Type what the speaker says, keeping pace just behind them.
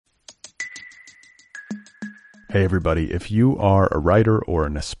Hey everybody, if you are a writer or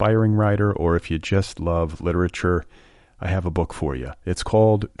an aspiring writer, or if you just love literature, I have a book for you. It's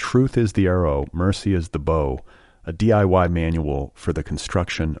called Truth is the Arrow, Mercy is the Bow, a DIY manual for the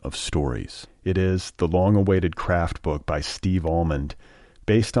construction of stories. It is the long-awaited craft book by Steve Almond,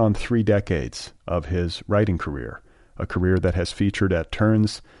 based on 3 decades of his writing career, a career that has featured at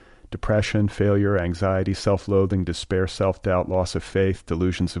turns depression, failure, anxiety, self-loathing, despair, self-doubt, loss of faith,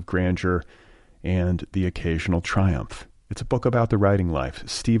 delusions of grandeur, and the occasional triumph. It's a book about the writing life.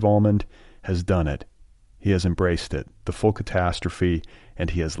 Steve Almond has done it. He has embraced it, the full catastrophe, and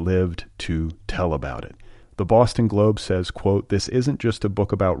he has lived to tell about it. The Boston Globe says, quote, "This isn't just a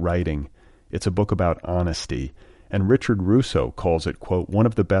book about writing, it's a book about honesty." And Richard Russo calls it, quote, "one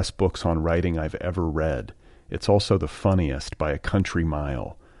of the best books on writing I've ever read. It's also the funniest by a country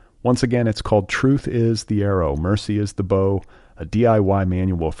mile." Once again, it's called Truth is the Arrow, Mercy is the Bow, a DIY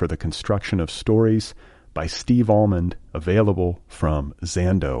manual for the construction of stories by Steve Almond, available from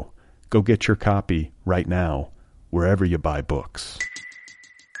Zando. Go get your copy right now, wherever you buy books.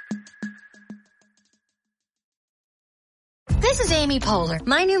 This is Amy Poehler.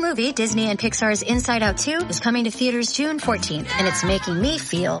 My new movie, Disney and Pixar's Inside Out 2, is coming to theaters June 14th, and it's making me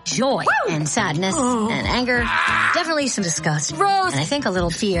feel joy and sadness and anger, definitely some disgust, and I think a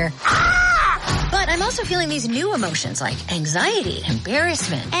little fear. But I'm also feeling these new emotions like anxiety,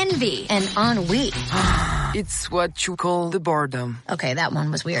 embarrassment, envy, and ennui. It's what you call the boredom. Okay, that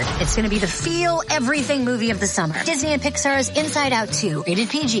one was weird. It's going to be the feel everything movie of the summer. Disney and Pixar's Inside Out 2. Rated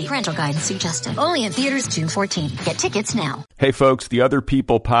PG. Parental guidance suggested. Only in theaters June 14th. Get tickets now. Hey folks, the Other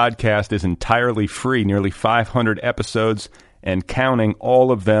People podcast is entirely free. Nearly 500 episodes and counting,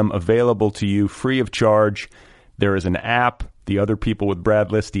 all of them available to you free of charge. There is an app, the Other People with Brad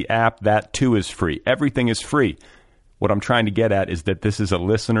Listy app. That too is free. Everything is free. What I'm trying to get at is that this is a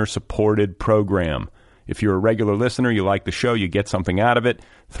listener-supported program. If you're a regular listener, you like the show, you get something out of it,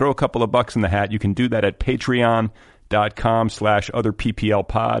 throw a couple of bucks in the hat. You can do that at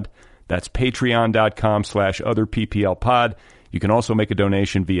patreon.com/otherpplpod. That's patreon.com/otherpplpod. You can also make a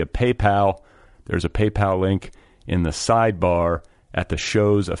donation via PayPal. There's a PayPal link in the sidebar at the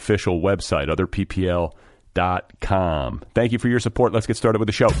show's official website, otherppl.com. Thank you for your support. Let's get started with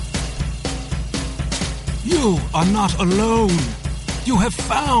the show. You are not alone. You have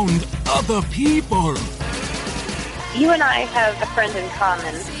found other people. You and I have a friend in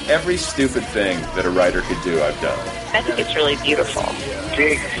common. Every stupid thing that a writer could do, I've done. I think it's really beautiful.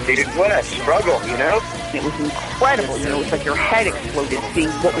 Geez, what a struggle, you know? It was incredible, you know, it's like your head exploded seeing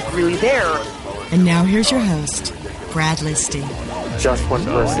what was really there. And now here's your host, Brad Listy. Just one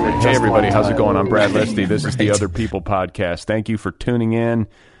person. Hey everybody, how's it going? I'm Brad Listy. This is the Other People podcast. Thank you for tuning in.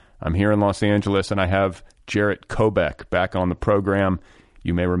 I'm here in Los Angeles, and I have Jarrett Kobek back on the program.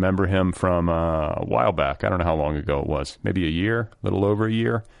 You may remember him from a while back. I don't know how long ago it was. Maybe a year, a little over a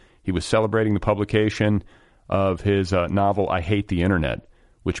year. He was celebrating the publication of his novel, I Hate the Internet,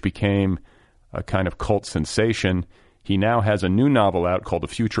 which became a kind of cult sensation. He now has a new novel out called The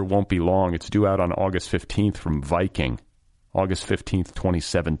Future Won't Be Long. It's due out on August 15th from Viking, August 15th,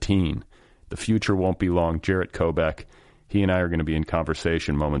 2017. The Future Won't Be Long. Jarrett Kobek. He and I are going to be in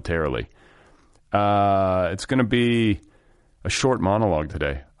conversation momentarily. It's going to be a short monologue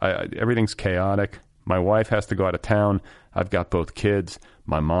today. Everything's chaotic. My wife has to go out of town. I've got both kids.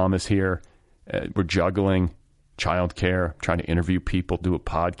 My mom is here. We're juggling childcare, trying to interview people, do a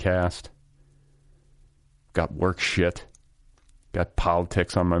podcast. Got work shit. Got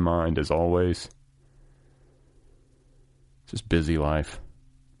politics on my mind, as always. Just busy life.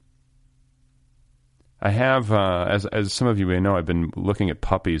 I have, as some of you may know, I've been looking at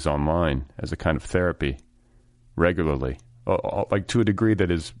puppies online as a kind of therapy regularly, like to a degree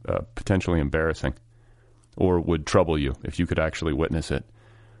that is potentially embarrassing or would trouble you if you could actually witness it.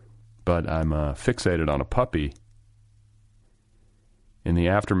 But I'm fixated on a puppy in the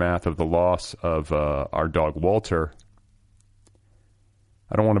aftermath of the loss of our dog Walter.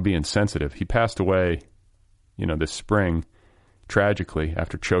 I don't want to be insensitive. He passed away, this spring, tragically,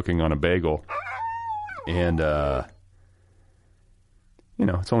 after choking on a bagel. And,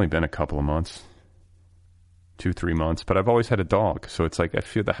 it's only been a couple of months, 2-3 months, but I've always had a dog. So it's like I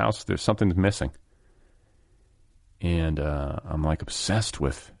feel the house, there's something missing. And I'm like obsessed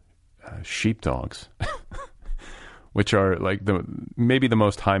with sheepdogs, which are like maybe the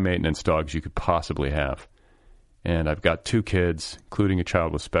most high maintenance dogs you could possibly have. And I've got 2 kids, including a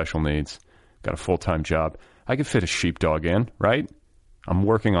child with special needs, got a full-time job. I could fit a sheepdog in, right? I'm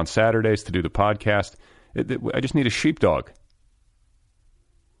working on Saturdays to do the podcast. I just need a sheepdog.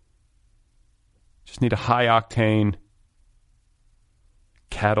 Just need a high-octane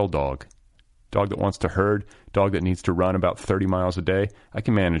cattle dog. dog that wants to herd, dog that needs to run about 30 miles a day. I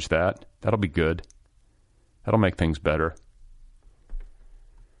can manage that. That'll be good. That'll make things better.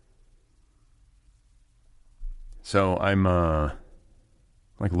 So I'm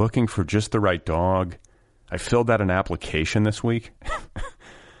like looking for just the right dog. I filled out an application this week.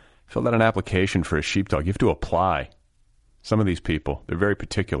 Filled out an application for a sheepdog. You have to apply. Some of these people, they're very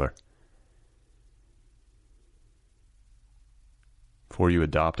particular. Before you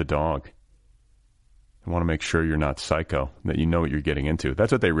adopt a dog, they want to make sure you're not psycho, that you know what you're getting into.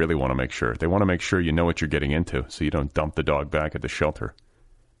 That's what they really want to make sure. They want to make sure you know what you're getting into so you don't dump the dog back at the shelter.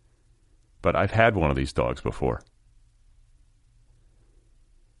 But I've had one of these dogs before.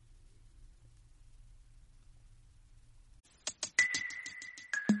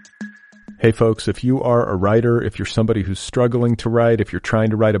 Hey folks, if you are a writer, if you're somebody who's struggling to write, if you're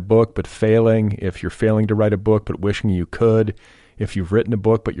trying to write a book but failing, if you're failing to write a book but wishing you could, if you've written a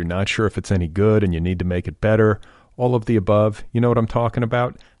book but you're not sure if it's any good and you need to make it better, all of the above, you know what I'm talking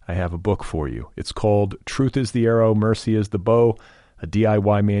about? I have a book for you. It's called Truth is the Arrow, Mercy is the Bow, a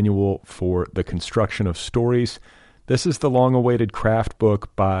DIY manual for the construction of stories. This is the long-awaited craft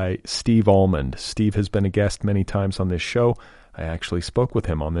book by Steve Almond. Steve has been a guest many times on this show. I actually spoke with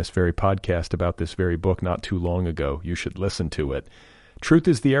him on this very podcast about this very book not too long ago. You should listen to it. Truth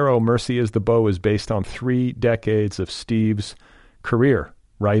is the Arrow, Mercy is the Bow is based on 3 decades of Steve's career,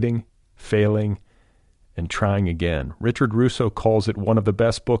 writing, failing, and trying again. Richard Russo calls it one of the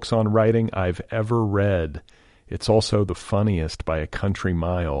best books on writing I've ever read. It's also the funniest by a country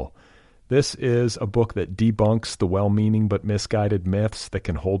mile. This is a book that debunks the well-meaning but misguided myths that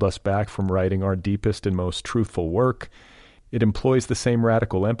can hold us back from writing our deepest and most truthful work. It employs the same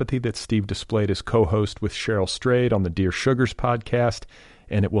radical empathy that Steve displayed as co-host with Cheryl Strayed on the Dear Sugars podcast,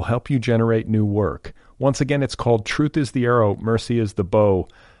 and it will help you generate new work. Once again, it's called Truth is the Arrow, Mercy is the Bow,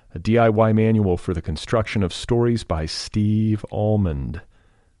 a DIY manual for the construction of stories by Steve Almond.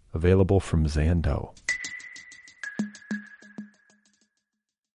 Available from Zando.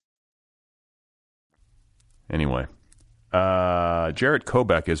 Anyway, Jarrett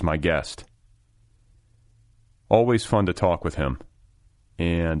Kobek is my guest. Always fun to talk with him,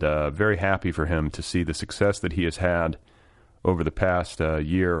 and very happy for him to see the success that he has had over the past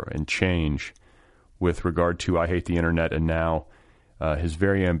year and change with regard to I Hate the Internet, and now his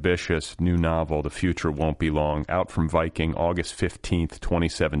very ambitious new novel, The Future Won't Be Long, out from Viking, August 15th,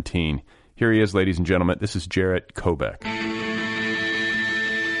 2017. Here he is, ladies and gentlemen. This is Jarrett Kobek.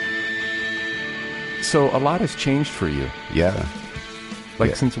 So a lot has changed for you. Yeah.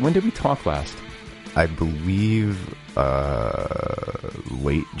 Since when did we talk last? I believe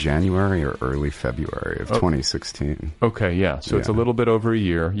late January or early February of 2016. Okay, yeah. So it's a little bit over a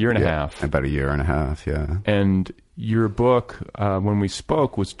year and a half. About a year and a half, yeah. And your book, when we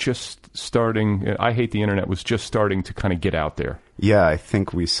spoke, was just starting, I Hate the Internet was just starting to kind of get out there. Yeah, I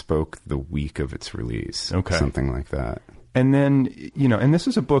think we spoke the week of its release. Okay. Something like that. And then, and this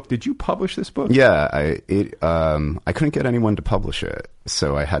is a book. Did you publish this book? Yeah, I couldn't get anyone to publish it,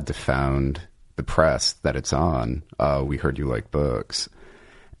 so I had to found the press that it's on. We Heard You Like Books,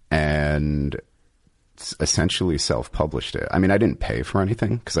 and essentially self-published it. I mean, I didn't pay for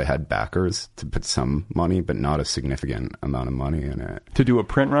anything because I had backers to put some money, but not a significant amount of money in it. To do a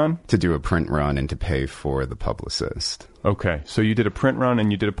print run? To do a print run and to pay for the publicist. Okay, so you did a print run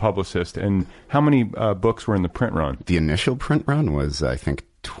and you did a publicist. And how many books were in the print run? The initial print run was, I think,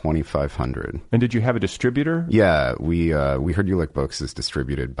 2,500. And did you have a distributor? Yeah, we Heard You Like Books is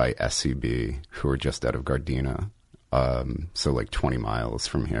distributed by SCB, who are just out of Gardena. So like 20 miles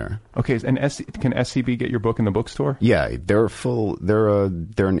from here. Okay, and can SCB get your book in the bookstore? Yeah, they're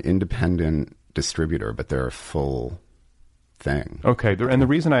an independent distributor, but they're a full thing. Okay, and the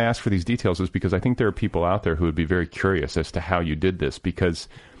reason I ask for these details is because I think there are people out there who would be very curious as to how you did this, because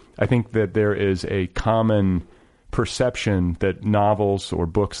I think that there is a common perception that novels or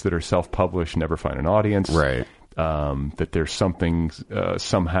books that are self-published never find an audience. Right. That there's something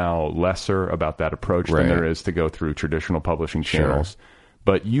somehow lesser about that approach than there is to go through traditional publishing channels. Sure.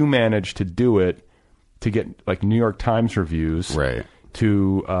 But you managed to do it to get like New York Times reviews,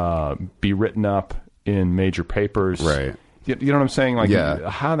 to be written up in major papers. Right. You know what I'm saying? Like,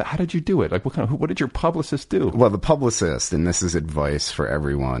 how did you do it? Like, what did your publicist do? Well, the publicist, and this is advice for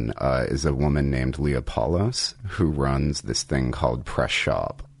everyone, is a woman named Leah Paulos, who runs this thing called Press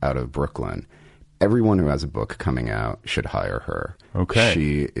Shop out of Brooklyn. Everyone who has a book coming out should hire her. Okay.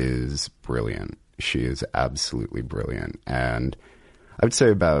 She is brilliant. She is absolutely brilliant. And I would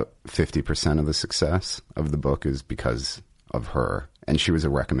say about 50% of the success of the book is because of her. And she was a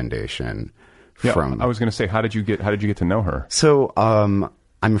recommendation from... I was going to say, how did you get to know her? So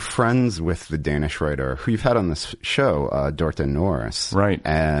I'm friends with the Danish writer who you've had on this show, Dorthe Nors. Right.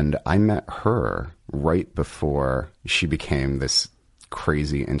 And I met her right before she became this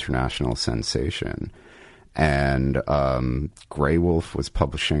crazy international sensation. And Grey Wolf was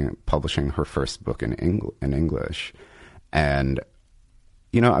publishing her first book in English. And,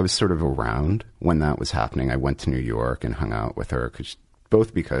 I was sort of around when that was happening. I went to New York and hung out with her,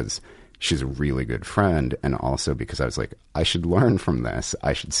 both because she's a really good friend, and also because I was like, I should learn from this.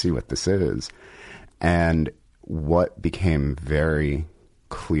 I should see what this is. And what became very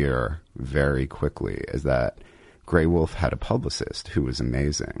clear very quickly is that Grey Wolf had a publicist who was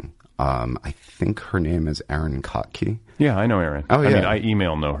amazing. I think her name is Erin Kotke. Yeah, I know Erin. Oh, yeah. I mean,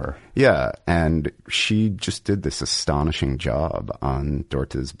 I know her. Yeah, and she just did this astonishing job on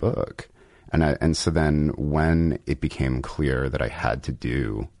Dorthe's book. And so then when it became clear that I had to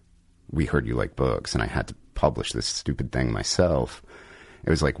do We Heard You Like Books, and I had to publish this stupid thing myself, it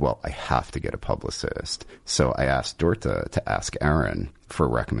was like, well, I have to get a publicist. So I asked Dorthe to ask Erin for a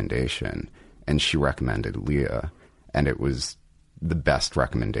recommendation, and she recommended Leah, and it was the best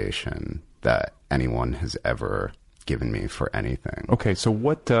recommendation that anyone has ever given me for anything. Okay, so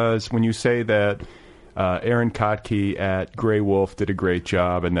when you say that Erin Kotke at Grey Wolf did a great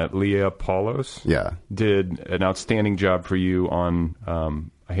job, and that Leah Paulos did an outstanding job for you on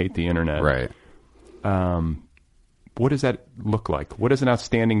I Hate the Internet. Right. What does that look like? What does an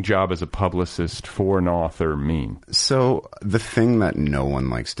outstanding job as a publicist for an author mean? So the thing that no one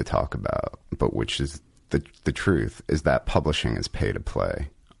likes to talk about, but which is the truth, is that publishing is pay to play.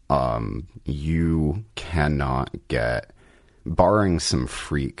 You cannot get, barring some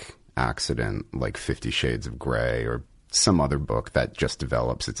freak accident like 50 Shades of Grey or some other book that just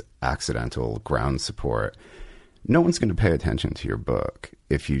develops its accidental ground support, no one's going to pay attention to your book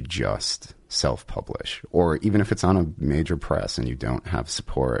if you just self-publish, or even if it's on a major press and you don't have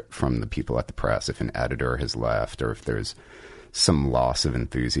support from the people at the press, if an editor has left or if there's some loss of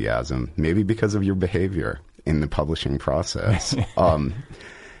enthusiasm, maybe because of your behavior in the publishing process.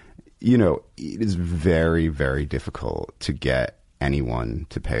 It is very, very difficult to get anyone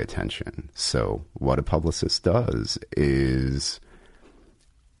to pay attention. So what a publicist does is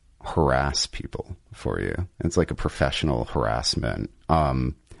harass people for you. It's like a professional harassment.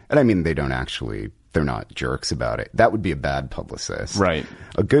 And I mean, they're not jerks about it. That would be a bad publicist. Right.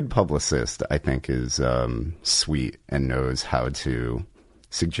 A good publicist, I think, is sweet and knows how to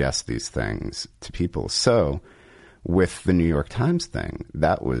suggest these things to people. So with the New York Times thing,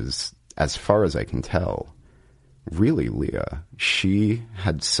 that was, as far as I can tell, really Leah. She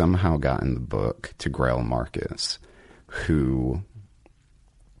had somehow gotten the book to Grail Marcus, who,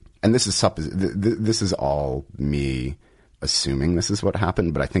 and this is all me assuming this is what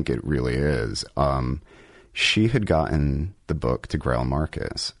happened, but I think it really is. She had gotten the book to Grail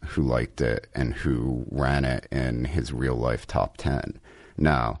Marcus, who liked it and who ran it in his real life top 10.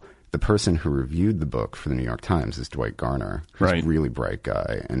 Now, the person who reviewed the book for the New York Times is Dwight Garner, who's a really bright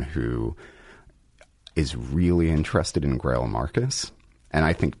guy and who is really interested in Grail Marcus. And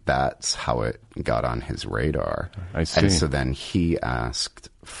I think that's how it got on his radar. I see. And so then he asked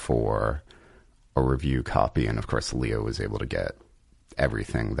for a review copy, and of course Leah was able to get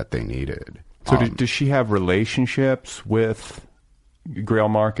everything that they needed. So does she have relationships with Grail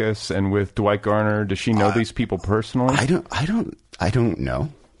Marcus and with Dwight Garner? Does she know these people personally? I don't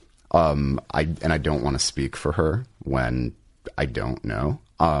know. I don't want to speak for her when I don't know.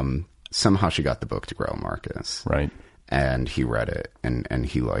 Somehow she got the book to Grail Marcus. Right. And he read it and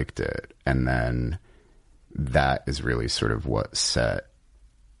he liked it. And then that is really sort of what set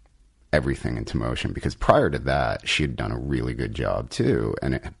everything into motion, because prior to that she had done a really good job too,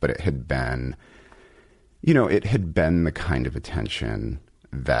 but it had been the kind of attention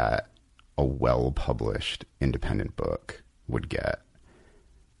that a well-published independent book would get.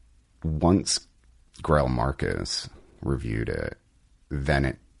 Once Grail Marcus reviewed it, then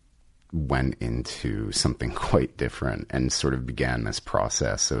it went into something quite different and sort of began this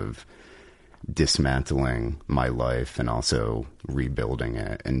process of dismantling my life and also rebuilding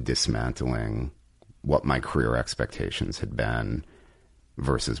it and dismantling what my career expectations had been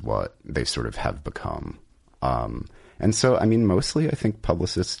versus what they sort of have become. And so, I mean, mostly I think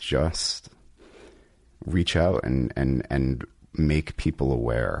publicists just reach out and make people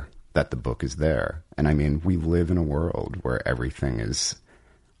aware that the book is there. And I mean, we live in a world where everything is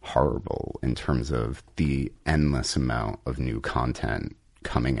horrible in terms of the endless amount of new content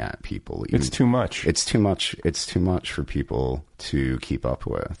coming at people. It's too much. It's too much. It's too much for people to keep up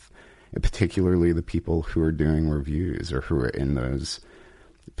with, particularly the people who are doing reviews or who are in those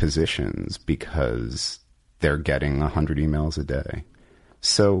positions, because they're getting 100 emails a day.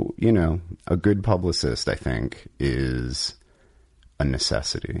 So, a good publicist, I think, is a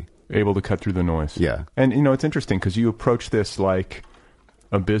necessity. Able to cut through the noise. Yeah. And, it's interesting because you approach this like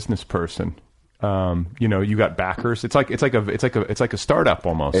a business person. You got backers. It's like a startup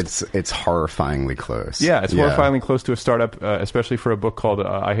almost. It's horrifyingly close. Yeah, it's horrifyingly close to a startup, especially for a book called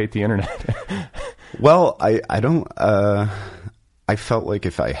I Hate the Internet. Well, I don't. I felt like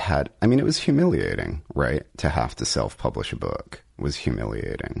if I had, it was humiliating, right? To have to self-publish a book was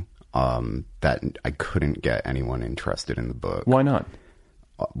humiliating. That I couldn't get anyone interested in the book. Why not?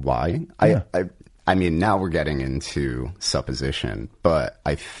 Why? Yeah. Now we're getting into supposition, but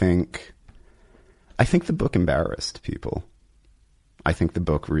I think the book embarrassed people. I think the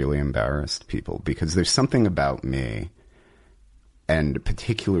book really embarrassed people because there's something about me, and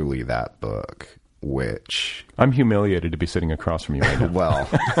particularly that book, which... I'm humiliated to be sitting across from you right now. Well,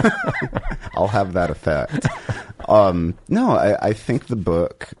 I'll have that effect. No, I think the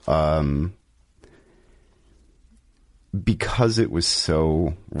book, because it was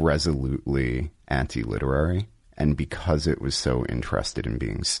so resolutely anti-literary, and because it was so interested in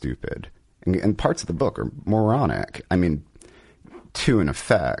being stupid, and parts of the book are moronic. To an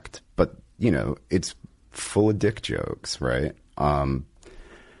effect, but, it's full of dick jokes, right? I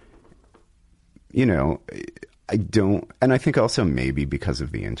don't, and I think also maybe because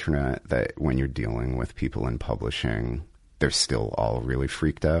of the internet that when you're dealing with people in publishing, they're still all really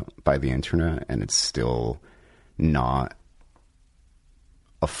freaked out by the internet, and it's still not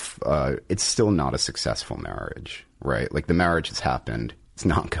it's still not a successful marriage, right? Like the marriage has happened. It's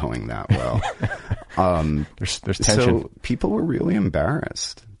not going that well. There's tension. So people were really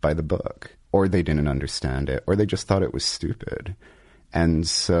embarrassed by the book, or they didn't understand it, or they just thought it was stupid. And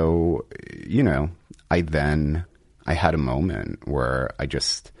so, I had a moment where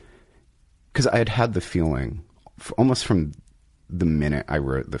because I had the feeling, almost from the minute I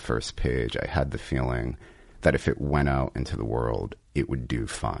wrote the first page, I had the feeling that if it went out into the world, it would do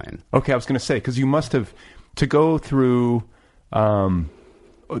fine. Okay, I was going to say, because you must have, to go through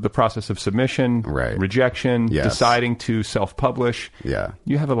the process of submission, right, rejection, yes, deciding to self-publish. Yeah.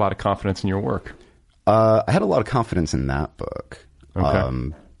 You have a lot of confidence in your work. I had a lot of confidence in that book.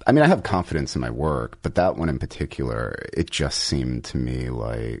 Okay. I have confidence in my work, but that one in particular, it just seemed to me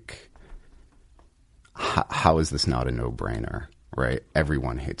like, how is this not a no-brainer, right?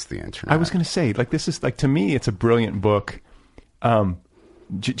 Everyone hates the internet. I was going to say, this is, to me, it's a brilliant book,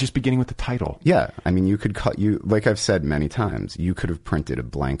 just beginning with the title. Yeah. You could like I've said many times, you could have printed a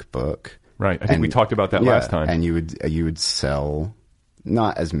blank book. Right. I think we talked about that last time. And you would sell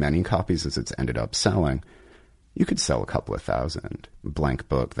not as many copies as it's ended up selling. You could sell a couple of thousand. Blank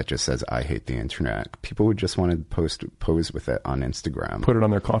book that just says, I hate the internet. People would just want to pose with it on Instagram. Put it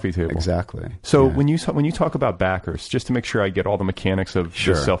on their coffee table. Exactly. So when you talk about backers, just to make sure I get all the mechanics of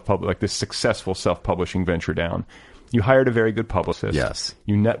Sure. this successful self-publishing venture down, you hired a very good publicist. Yes.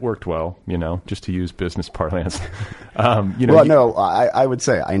 You networked well, just to use business parlance. No, I would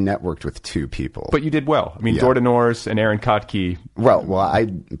say I networked with two people. But you did well. Dorte Noors and Aaron Kotke.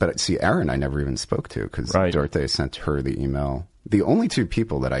 But see, Aaron I never even spoke to because Right. Dorte sent her the email. The only two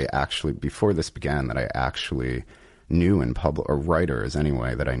people that I actually, before this began, that I actually knew in public, or writers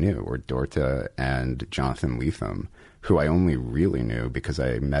anyway, that I knew were Dorte and Jonathan Lethem, who I only really knew because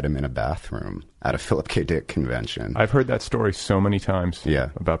I met him in a bathroom at a Philip K. Dick convention. I've heard that story so many times. Yeah.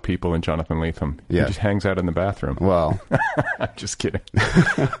 About people and Jonathan Lethem. Yeah. He just hangs out in the bathroom. Well, I'm just kidding.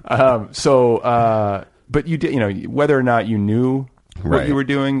 But you did, whether or not you knew what Right. you were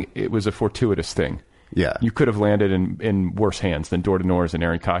doing, it was a fortuitous thing. yeah. You could have landed in worse hands than Dorte Noors and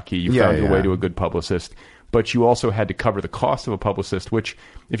Aaron Kotke. You Yeah, found your yeah. way to a good publicist. But you also had to cover the cost of a publicist, which,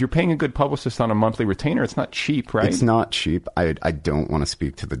 if you're paying a good publicist on a monthly retainer, it's not cheap, right? It's not cheap. I don't want to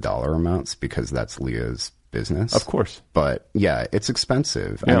speak to the dollar amounts because that's Leah's business. Of course. But yeah, it's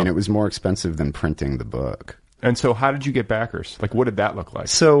expensive. Yeah. It was more expensive than printing the book. And so how did you get backers? What did that look like?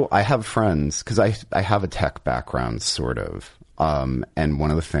 So I have friends, because I have a tech background, sort of. And one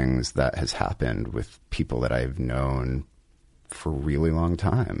of the things that has happened with people that I've known for a really long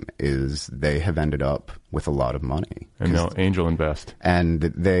time is they have ended up with a lot of money. And no, angel invest. And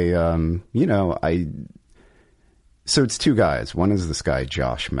they, so it's two guys. One is this guy,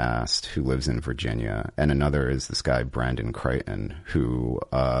 Josh Mast, who lives in Virginia, and another is this guy, Brandon Crichton, who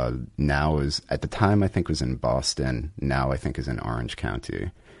now is, at the time I think was in Boston, now I think is in Orange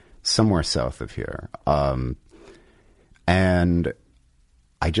County, somewhere south of here. And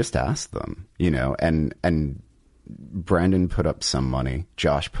I just asked them, and Brandon put up some money.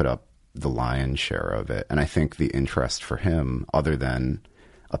 Josh put up the lion's share of it. And I think the interest for him, other than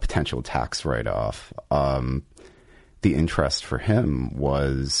a potential tax write-off, the interest for him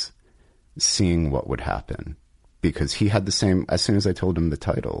was seeing what would happen, because he had the same, as soon as I told him the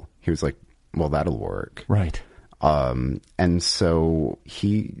title, he was like, well, that'll work. Right. And so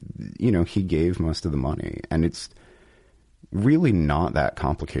he gave most of the money, and it's really not that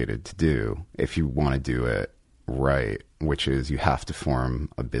complicated to do if you want to do it right, which is you have to form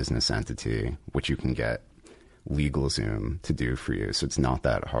a business entity, which you can get LegalZoom to do for you. So it's not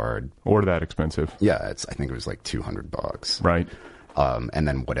that hard. Or that expensive. Yeah, I think it was like $200. Right. And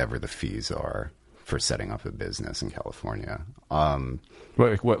then whatever the fees are for setting up a business in California.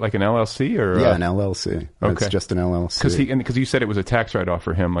 What, like an LLC or? Yeah, an LLC. Okay. It's just an LLC. Because you said it was a tax write-off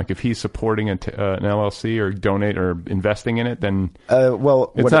for him. Like if he's supporting an LLC or donate or investing in it, then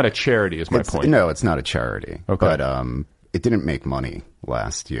it's not a charity. Is my point. No, it's not a charity. Okay. But it didn't make money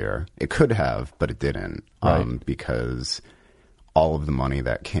last year. It could have, but it didn't. Right. Because all of the money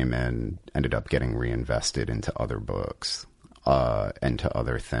that came in ended up getting reinvested into other books. And to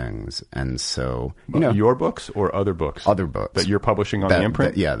other things. And so, your books or other books? Other books. That you're publishing on the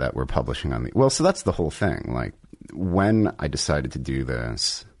imprint? That we're publishing on the... Well, so that's the whole thing. Like, when I decided to do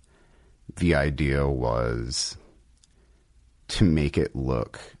this, the idea was to make it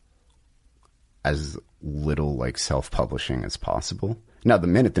look as little like self-publishing as possible. Now, the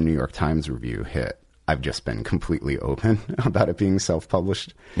minute the New York Times review hit, I've just been completely open about it being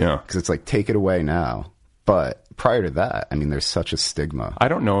self-published. Yeah. Because it's like, take it away now. But prior to that, I mean, there's such a stigma. I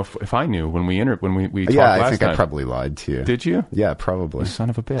don't know if I knew when we talked last time. Yeah, I think I probably lied to you. Did you? Yeah, probably. You son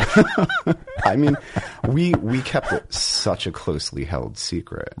of a bitch. I mean, we kept it such a closely held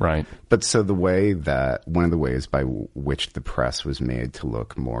secret. Right. But so one of the ways by which the press was made to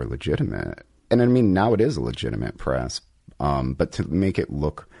look more legitimate, and I mean, now it is a legitimate press, but to make it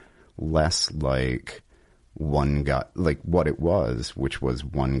look less like one guy, like what it was, which was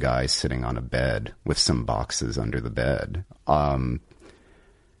one guy sitting on a bed with some boxes under the bed.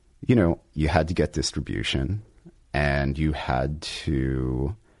 You had to get distribution, and you had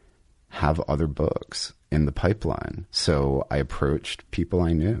to have other books in the pipeline. So I approached people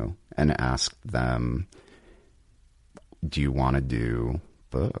I knew and asked them, do you want to do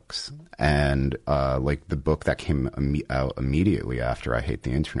books? And like the book that came out immediately after I Hate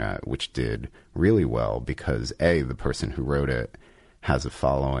the Internet, which did really well because A, the person who wrote it has a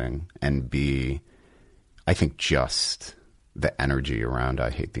following, and B, I think just the energy around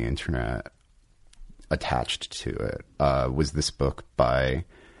I Hate the Internet attached to it was this book by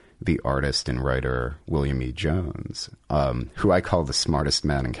the artist and writer William E. Jones, who I call the smartest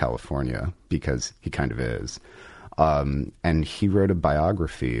man in California because he kind of is. And he wrote a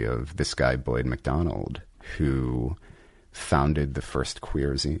biography of this guy, Boyd McDonald, who founded the first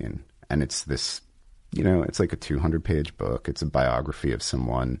queer zine. And it's this, it's like a 200-page book. It's a biography of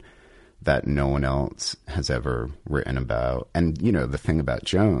someone that no one else has ever written about. And, the thing about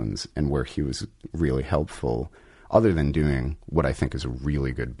Jones and where he was really helpful, other than doing what I think is a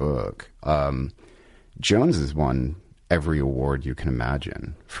really good book, Jones has won every award you can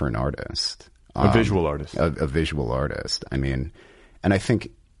imagine for an artist. A visual artist. A visual artist. I mean, and I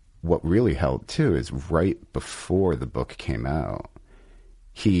think what really helped, too, is right before the book came out,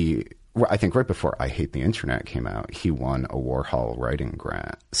 I think right before I Hate the Internet came out, he won a Warhol writing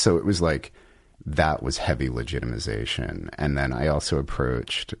grant. So it was like that was heavy legitimization. And then I also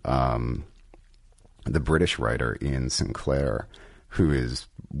approached the British writer Ian Sinclair, who is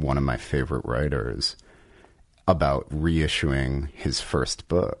one of my favorite writers, about reissuing his first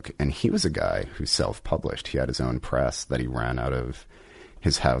book. And he was a guy who self-published. He had his own press that he ran out of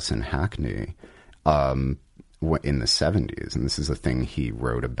his house in Hackney in the 70s. And this is a thing he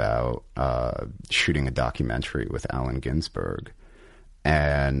wrote about shooting a documentary with Allen Ginsberg.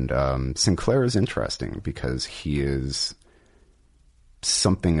 And Sinclair is interesting because he is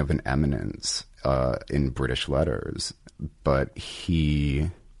something of an eminence in British letters, but he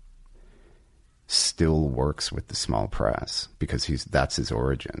still works with the small press because that's his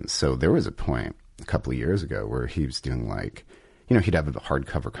origin. So there was a point a couple of years ago where he was doing he'd have a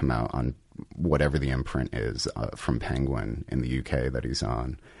hardcover come out on whatever the imprint is from Penguin in the UK that he's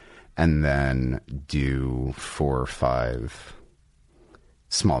on, and then do 4 or 5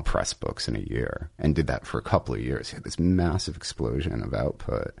 small press books in a year, and did that for a couple of years. He had this massive explosion of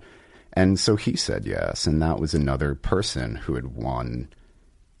output. And so he said yes, and that was another person who had won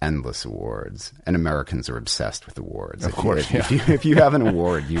endless awards, and Americans are obsessed with awards. Of course, if you have an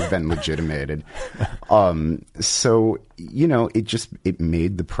award, you've been legitimated. So it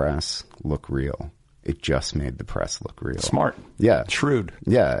made the press look real. It just made the press look real. Smart, yeah, shrewd,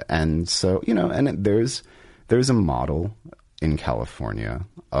 yeah. And so and there's a model in California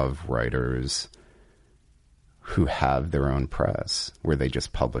of writers who have their own press where they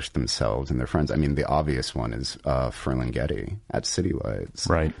just publish themselves and their friends. I mean, the obvious one is Ferlinghetti at City Lights.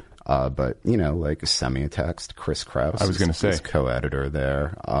 Right. But, you know, like Semiotext, Chris Kraus I was gonna say. is co-editor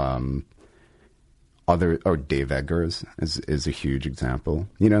there. Dave Eggers is a huge example.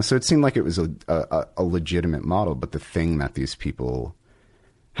 You know, so it seemed like it was a legitimate model, but the thing that these people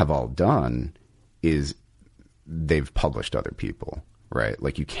have all done is they've published other people, right?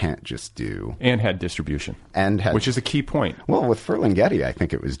 Like you can't just do... And had distribution. Which is a key point. Well, with Ferlinghetti, I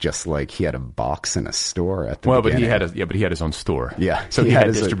think it was just like he had a box in a store at the beginning. But he had his own store. Yeah. So he had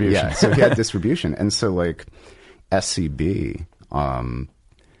distribution. So he had distribution. And so like SCB,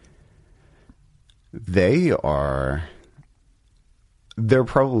 they're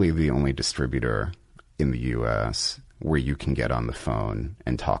probably the only distributor in the US where you can get on the phone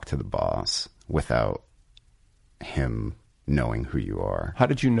and talk to the boss without him knowing who you are. How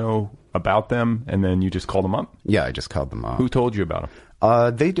did you know about them and then you just called them up? Yeah, I just called them up. Who told you about them?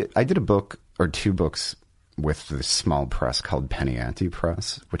 I did a book or 2 books with this small press called Penny Ante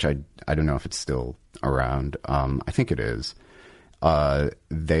Press, which I don't know if it's still around. I think it is.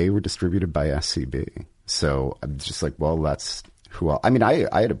 They were distributed by SCB. So I'm just like, well, that's who I mean, I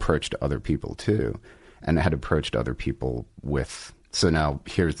had approached other people too, and I had approached other people with, so now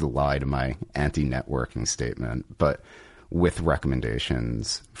here's the lie to my anti-networking statement, but with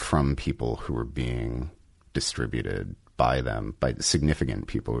recommendations from people who were being distributed by them, by significant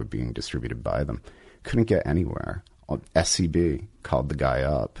people who were being distributed by them. Couldn't get anywhere. SCB called the guy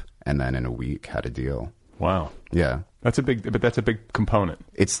up and then in a week had a deal. Wow. Yeah. That's a big component.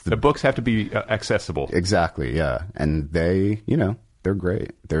 The books have to be accessible. Exactly. Yeah. And they, you know, they're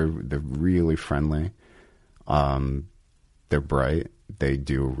great. They're really friendly. They're bright. They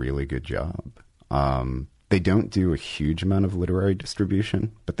do a really good job. They don't do a huge amount of literary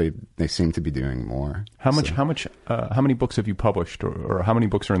distribution, but they seem to be doing more. How many books have you published, or how many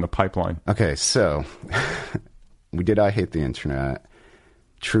books are in the pipeline? Okay, so we did I Hate the Internet,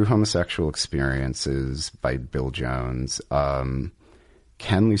 True Homosexual Experiences by Bill Jones, Kenley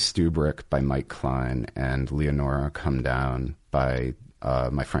Stubrick by Mike Klein, and Leonora Come Down by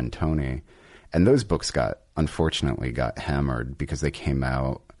my friend Tony. And those books unfortunately got hammered because they came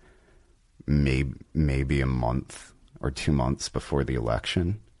out maybe a month or 2 months before the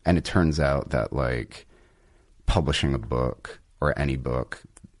election. And it turns out that like publishing a book or any book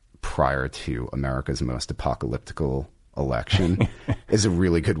prior to America's most apocalyptical election is a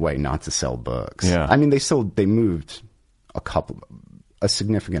really good way not to sell books. Yeah. I mean, they moved a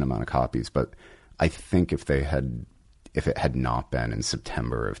significant amount of copies, but I think if it had not been in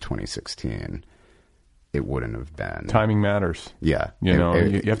September of 2016, it wouldn't have been. Timing matters. Yeah. You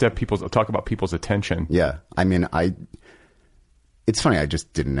have to have talk about people's attention. Yeah. I mean, it's funny, I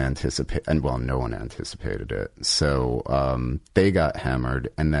just didn't anticipate, and well, no one anticipated it. So they got hammered,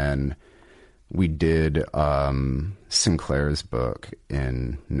 and then we did Sinclair's book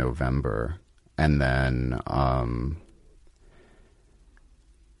in November, and then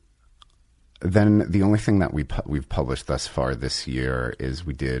the only thing that we've published thus far this year is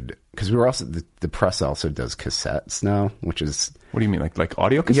we did, because we were also the press also does cassettes now, which is, what do you mean, like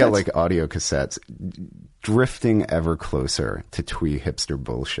audio cassettes? Yeah, like audio cassettes, drifting ever closer to twee hipster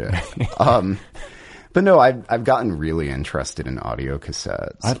bullshit. But no, I've gotten really interested in audio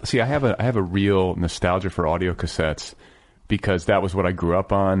cassettes. I have a real nostalgia for audio cassettes because that was what I grew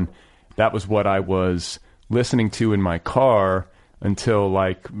up on. That was what I was listening to in my car until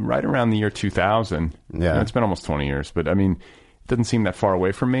like right around the year 2000. Yeah. You know, it's been almost 20 years, but I mean, it doesn't seem that far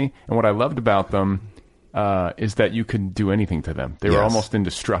away from me. And what I loved about them is that you could do anything to them. They were almost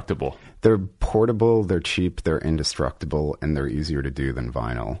indestructible. They're portable, they're cheap, they're indestructible, and they're easier to do than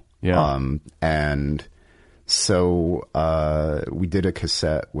vinyl. Yeah. And so we did a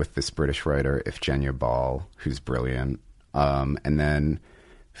cassette with this British writer, Ifgenia Ball, who's brilliant. And then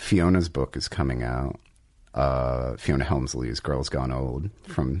Fiona's book is coming out. Fiona Helmsley's Girls Gone Old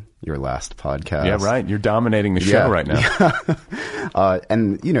from your last podcast. Yeah, right. You're dominating the show right now.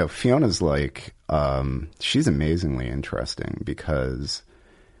 And, you know, Fiona's like, she's amazingly interesting because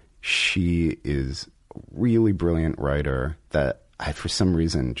she is a really brilliant writer that for some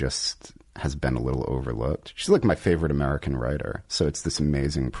reason just has been a little overlooked. She's like my favorite American writer. So it's this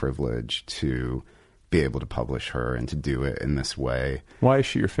amazing privilege to be able to publish her and to do it in this way. Why is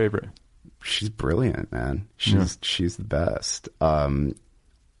she your favorite? She's brilliant, man. She's the best.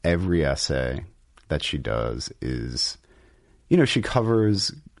 Every essay that she does is, you know, she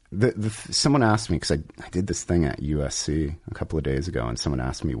covers someone asked me, because I did this thing at USC a couple of days ago, and someone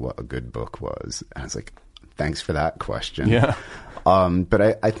asked me what a good book was. And I was like, thanks for that question. Yeah. But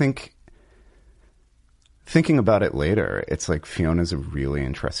I think thinking about it later, it's like Fiona's a really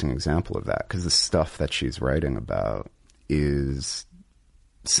interesting example of that, because the stuff that she's writing about is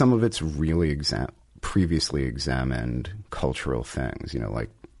some of it's really previously examined cultural things, like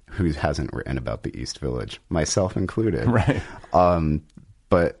who hasn't written about the East Village, myself included. Right.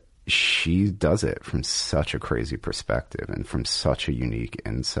 But she does it from such a crazy perspective and from such a unique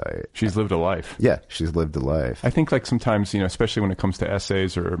insight. She's lived a life. Yeah, she's lived a life. I think like sometimes, especially when it comes to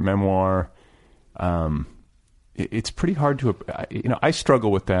essays or memoir, it's pretty hard to, I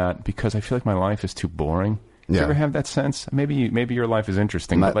struggle with that because I feel like my life is too boring. Do you ever have that sense? Maybe your life is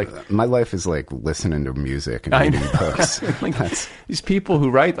interesting. My, but like, my life is like listening to music and reading books. Like, these people who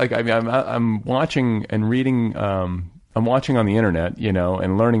write, like, I mean, I'm watching and reading, I'm watching on the internet,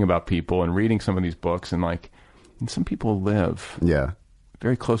 and learning about people and reading some of these books, and some people live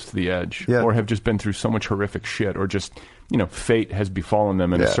very close to the edge, or have just been through so much horrific shit, or just, fate has befallen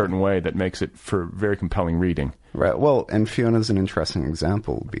them in a certain way that makes it for very compelling reading. Right. Well, and Fiona's an interesting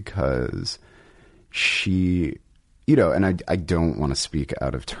example because she, and I don't want to speak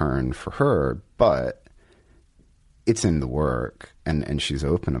out of turn for her, but it's in the work, and she's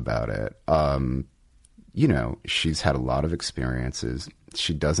open about it. She's had a lot of experiences.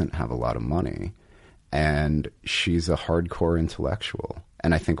 She doesn't have a lot of money, and she's a hardcore intellectual.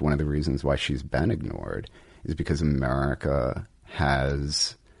 And I think one of the reasons why she's been ignored is because America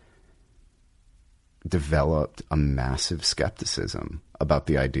has developed a massive skepticism about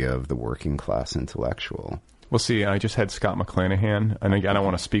the idea of the working class intellectual. Well, see, I just had Scott McClanahan, and again, I don't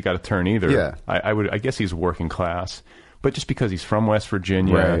want to speak out of turn either. Yeah. I guess he's working class. But just because he's from West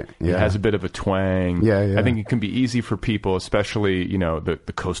Virginia, he has a bit of a twang. I think it can be easy for people, especially,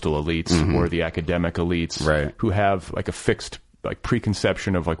 the coastal elites or the academic elites who have like a fixed like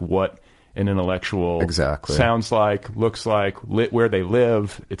preconception of like what an intellectual sounds like, looks like, where they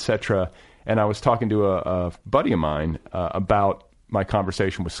live, etc. And I was talking to a buddy of mine about my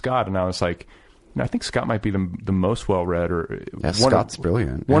conversation with Scott, and I was like, I think Scott might be the most well-read, or Scott's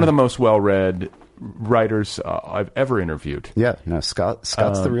brilliant. One of the most well-read writers I've ever interviewed. Yeah, no, Scott's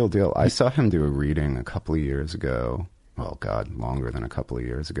the real deal. I saw him do a reading a couple of years ago. Oh God, longer than a couple of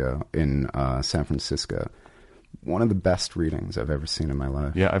years ago in San Francisco. One of the best readings I've ever seen in my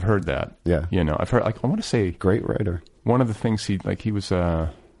life. Yeah, I've heard that. Yeah, I've heard. Like, I want to say, great writer. One of the things he was.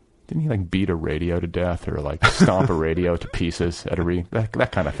 Didn't he like beat a radio to death or like stomp a radio to pieces at a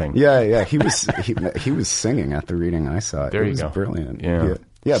that kind of thing? Yeah. He was singing at the reading I saw. There you go. It was brilliant.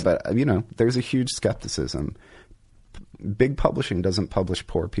 Yeah, but there's a huge skepticism. Big publishing doesn't publish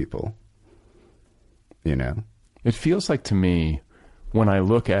poor people. It feels like to me, when I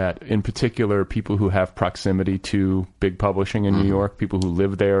look at, in particular, people who have proximity to big publishing in New York, people who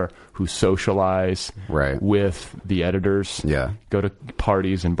live there, who socialize with the editors, go to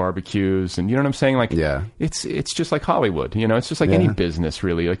parties and barbecues, and you know what I'm saying? Like, it's just like Hollywood, it's just like any business,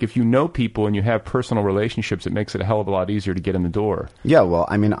 really. Like, if you know people and you have personal relationships, it makes it a hell of a lot easier to get in the door. Yeah, well,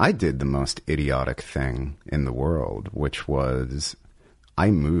 I mean, I did the most idiotic thing in the world, which was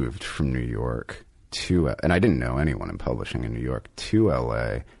I moved from New York and I didn't know anyone in publishing in New York, to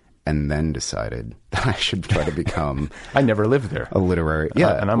LA, and then decided that I should try to become I never lived there. A literary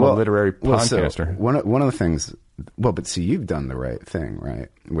and I'm a literary podcaster. So one of the things, but see, you've done the right thing, right?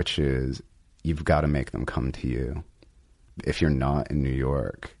 Which is you've got to make them come to you. If you're not in New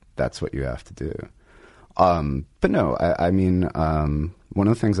York, that's what you have to do. But no, I mean, one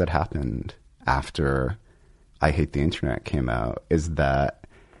of the things that happened after I Hate the Internet came out is that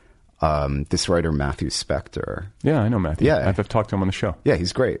this writer, Matthew Spector. Yeah, I know Matthew. Yeah. I've talked to him on the show. Yeah,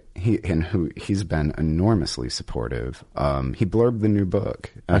 he's great. He's been enormously supportive. He blurbed the new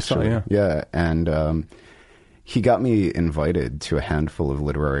book, actually. I saw, Yeah, and he got me invited to a handful of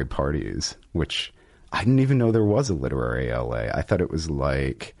literary parties, which I didn't even know there was a literary LA. I thought it was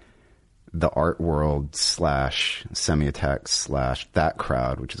like the art world / Semiotext / that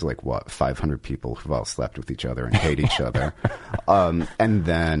crowd, which is like, 500 people who've all slept with each other and hate each other. And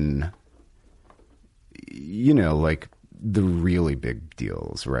then, like the really big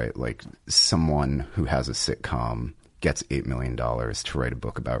deals, right? Like someone who has a sitcom gets $8 million to write a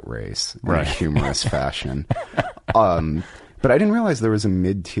book about race in a humorous fashion. But I didn't realize there was a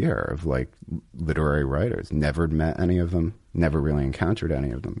mid-tier of like literary writers. Never met any of them. Never really encountered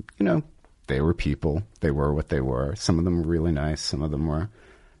any of them. They were people. They were what they were. Some of them were really nice. Some of them were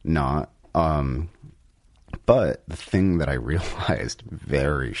not. But the thing that I realized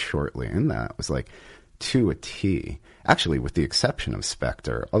very shortly in that was like, to a T, actually with the exception of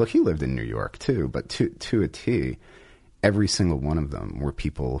Spector, although he lived in New York too, but to a T, every single one of them were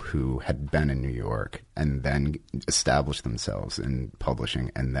people who had been in New York and then established themselves in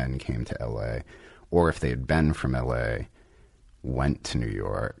publishing and then came to LA, or if they had been from LA, went to New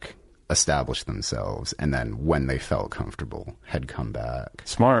York, established themselves, and then when they felt comfortable, had come back.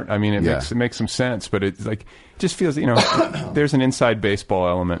 Smart. I mean, it makes some sense, but it's like, it just feels, there's an inside baseball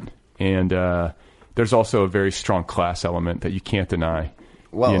element, and there's also a very strong class element that you can't deny.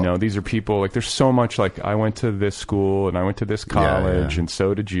 Well, these are people, like, there's so much, like, I went to this school and I went to this college and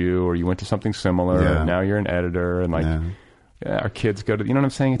so did you, or you went to something similar and now you're an editor, and like our kids go to, you know what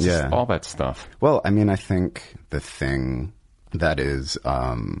I'm saying? It's just all that stuff. Well, I mean, I think the thing that is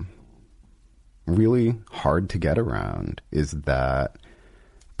really hard to get around is that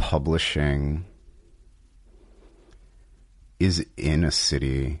publishing is in a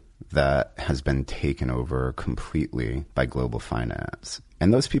city that has been taken over completely by global finance.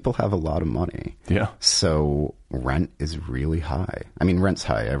 And those people have a lot of money. Yeah. So rent is really high. I mean, rent's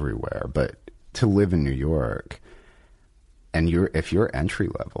high everywhere, but to live in New York, and if you're entry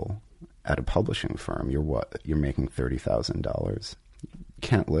level at a publishing firm, you're making $30,000. You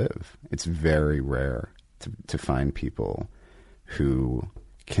can't live. It's very rare to find people who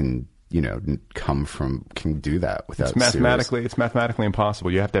can, can do that without it's mathematically impossible.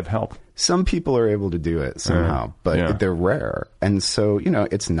 You have to have help. Some people are able to do it somehow, but they're rare. And so,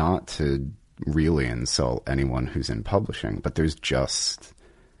 it's not to really insult anyone who's in publishing, but there's just,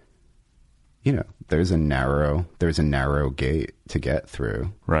 there's a narrow gate to get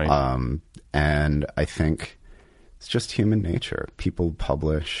through. Right. And I think it's just human nature. People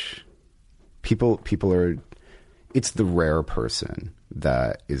publish, it's the rare person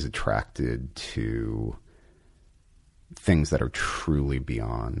that is attracted to things that are truly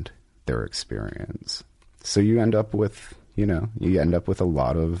beyond their experience. So you end up with, a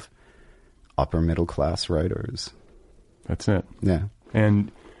lot of upper middle class writers. That's it. Yeah.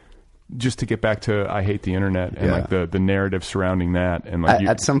 And just to get back to I Hate the Internet and like the narrative surrounding that, and like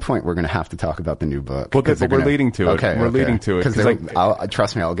at some point we're going to have to talk about the new book. Well, we're leading to it. Okay, we're leading to it because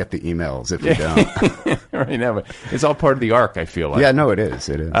trust me, I'll get the emails if we don't. Right now, but it's all part of the arc. I feel like. Yeah, no, it is.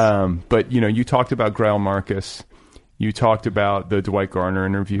 It is. But you talked about Grail Marcus. You talked about the Dwight Garner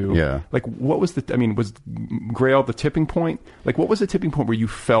interview. Yeah. Like, what was was Grail the tipping point? Like, what was the tipping point where you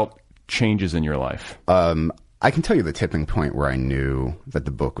felt changes in your life? I can tell you the tipping point where I knew that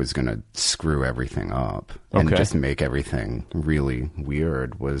the book was going to screw everything up and just make everything really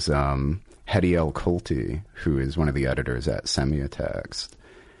weird was Hedy L. Coulty, who is one of the editors at Semiotext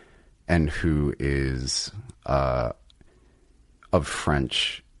and who is of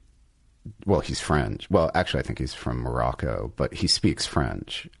French. Well, he's French. Well, actually, I think he's from Morocco, but he speaks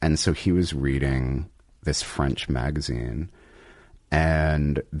French. And so he was reading this French magazine,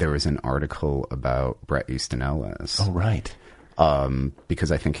 and there was an article about Bret Easton Ellis. Oh, right.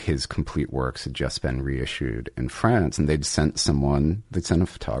 Because I think his complete works had just been reissued in France, and they'd sent a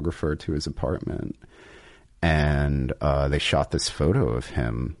photographer to his apartment, and they shot this photo of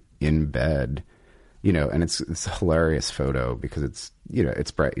him in bed, and it's a hilarious photo because it's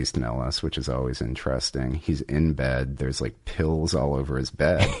Bret Easton Ellis, which is always interesting. He's in bed. There's like pills all over his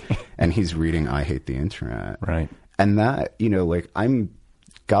bed, and he's reading I Hate the Internet. Right. And that,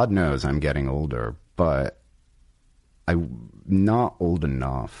 God knows I'm getting older, but I'm not old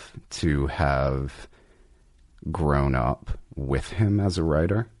enough to have grown up with him as a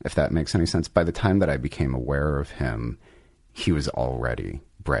writer, if that makes any sense. By the time that I became aware of him, he was already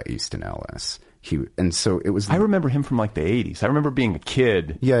Bret Easton Ellis. And so it was. I remember him from like the 80s. I remember being a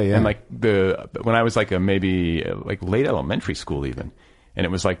kid. Yeah. And like when I was like maybe late elementary school even. And it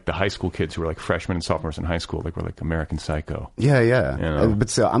was like the high school kids who were like freshmen and sophomores in high school, like were like American Psycho. Yeah. But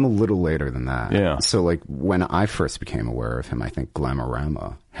so I'm a little later than that. Yeah. So like when I first became aware of him, I think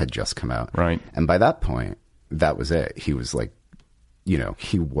Glamorama had just come out. Right. And by that point, that was it. He was like,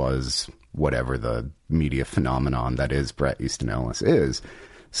 he was whatever the media phenomenon that is Bret Easton Ellis is.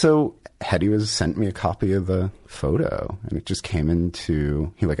 So Hedy sent me a copy of the photo, and it just came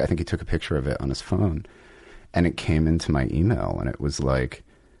into, I think he took a picture of it on his phone. And it came into my email, and it was like,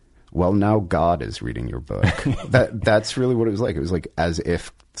 well, now God is reading your book. That's really what it was like. It was like as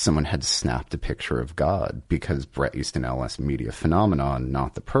if someone had snapped a picture of God, because Bret Easton Ellis, media phenomenon,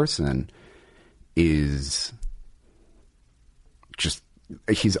 not the person, is just,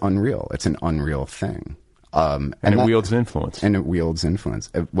 he's unreal. It's an unreal thing. And it wields influence. And it wields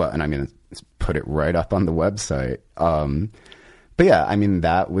influence. Well, and I mean, put it right up on the website. But yeah, I mean,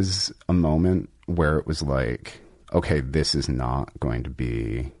 that was a moment where it was like, okay, this is not going to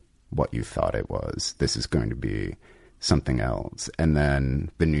be what you thought it was. This is going to be something else. And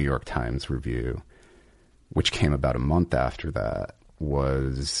then the New York Times review, which came about a month after that,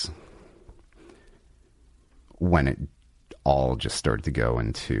 was when it all just started to go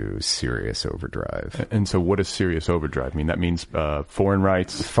into serious overdrive. And so what does serious overdrive mean? That means foreign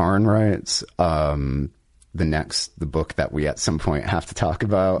rights? Foreign rights. The book that we at some point have to talk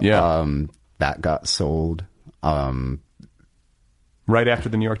about, that got sold. Right after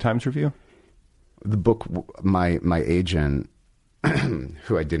the New York Times review? The book, my agent,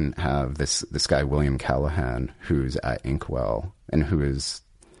 who I didn't have, this guy, William Callahan, who's at Inkwell, and who is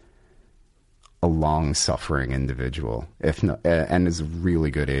a long-suffering individual, if not, and is a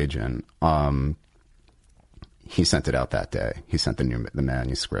really good agent. He sent it out that day. He sent the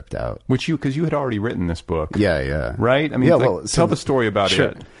manuscript out. Because you had already written this book. Yeah. Right? I mean, tell the story about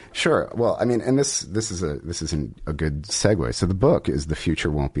it. Sure. Well, I mean, and this is a good segue. So the book is The Future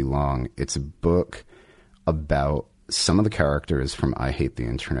Won't Be Long. It's a book about some of the characters from I Hate the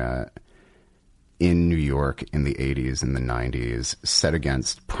Internet in New York in the 80s and the 90s, set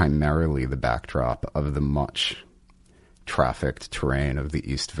against primarily the backdrop of the much trafficked terrain of the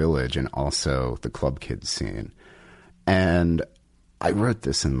East Village and also the club kid scene. And I wrote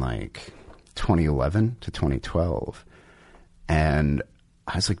this in like 2011 to 2012. And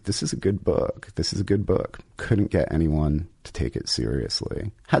I was like, this is a good book. Couldn't get anyone to take it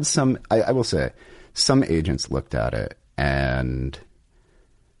seriously. Had some, I will say, some agents looked at it and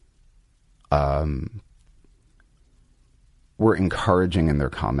were encouraging in their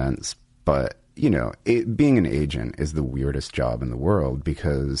comments, but being an agent is the weirdest job in the world,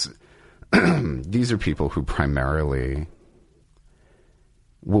 because these are people who primarily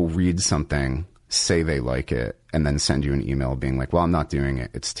will read something, say they like it, and then send you an email being like, well, I'm not doing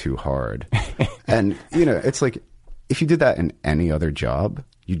it. It's too hard. And, it's like, if you did that in any other job,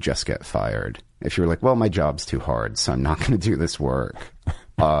 you just get fired. If you're like, well, my job's too hard, so I'm not going to do this work.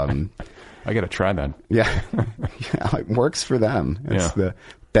 I got to try that. Yeah. It works for them. It's the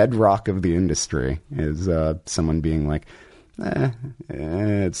bedrock of the industry, is someone being like,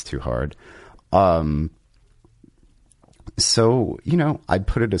 it's too hard. So, I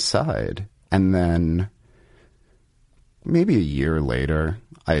put it aside, and then maybe a year later,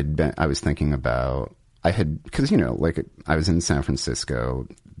 I was thinking about, because, I was in San Francisco,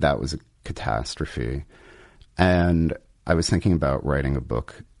 that was a catastrophe, and I was thinking about writing a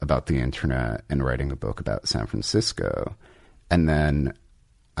book about the internet and writing a book about San Francisco. And then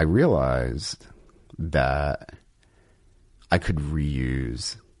I realized that I could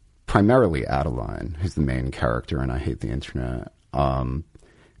reuse primarily Adeline, who's the main character in I Hate the Internet,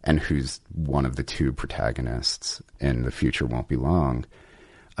 and who's one of the two protagonists in The Future Won't Be Long.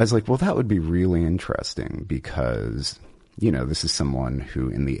 I was like, well, that would be really interesting, because this is someone who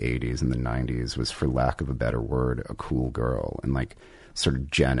in the 80s and the 90s was, for lack of a better word, a cool girl, and like sort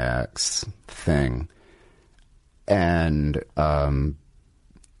of Gen X thing. And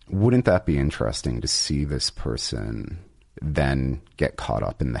wouldn't that be interesting to see this person then get caught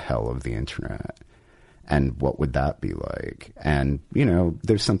up in the hell of the internet? And what would that be like? And,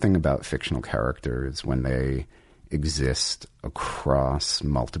 there's something about fictional characters when they exist across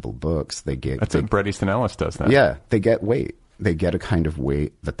multiple books. That's what Bret Easton Ellis does that. Yeah, they get weight. They get a kind of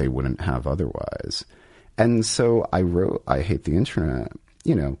weight that they wouldn't have otherwise. And so I wrote I Hate the Internet,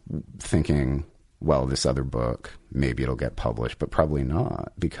 thinking, well, this other book, maybe it'll get published, but probably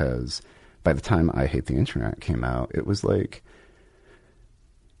not, because by the time I Hate the Internet came out, it was like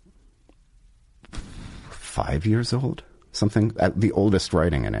 5 years old. Something, the oldest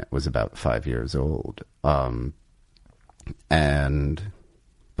writing in it was about 5 years old.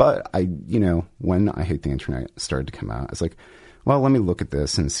 But when I Hate the Internet started to come out, I was like, well, let me look at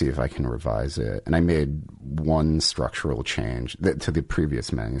this and see if I can revise it. And I made one structural change to the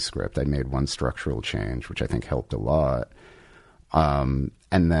previous manuscript. I made one structural change, which I think helped a lot. And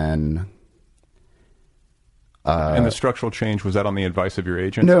then... and the structural change, was that on the advice of your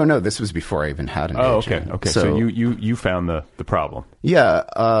agent? No, this was before I even had an agent. Okay. So you found the problem. Yeah.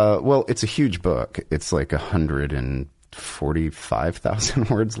 Well, it's a huge book. It's like 145,000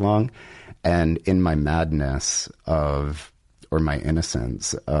 words long. And in my madness or my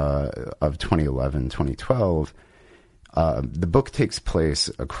innocence of 2011, 2012, the book takes place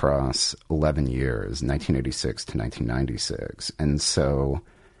across 11 years, 1986 to 1996. And so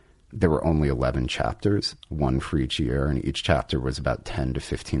there were only 11 chapters, one for each year, and each chapter was about 10 to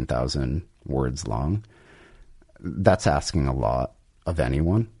 15,000 words long. That's asking a lot of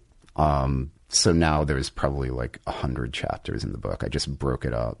anyone. So now there's probably like 100 chapters in the book. I just broke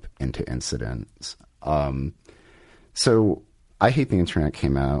it up into incidents. So I Hate the Internet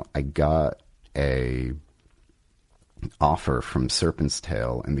came out. I got a offer from Serpent's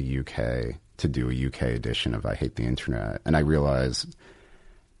Tail in the UK to do a UK edition of I Hate the Internet. And I realized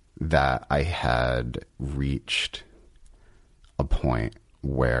that I had reached a point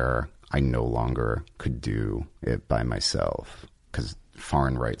where I no longer could do it by myself, because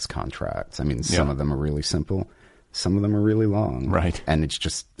foreign rights contracts, I mean, some of them are really simple, some of them are really long. Right. And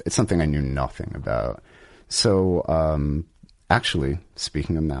it's something I knew nothing about. So, actually,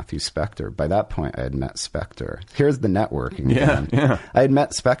 speaking of Matthew Spector, by that point I had met Spector. Here's the networking. Yeah. I had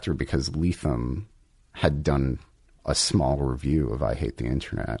met Spector because Lethem had done a small review of I Hate the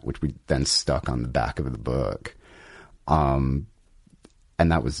Internet, which we then stuck on the back of the book. And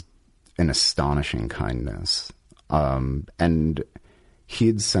that was an astonishing kindness. And he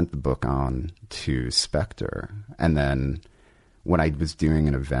had sent the book on to Spector. And then when I was doing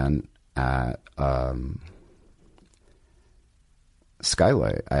an event at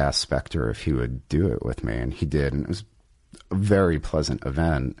Skylight, I asked Spector if he would do it with me, and he did. And it was a very pleasant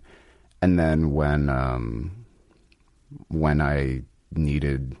event. And then when I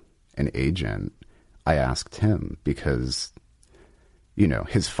needed an agent, I asked him because, you know,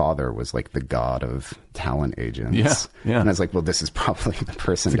 his father was like the god of talent agents. Yeah. And I was like, well, this is probably the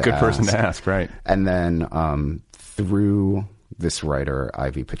person to ask. It's a good person to ask, right? And then through this writer,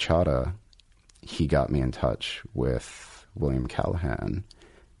 Ivy Pachata, he got me in touch with William Callahan.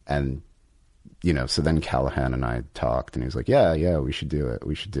 And, you know, so then Callahan and I talked, and he was like, yeah, we should do it.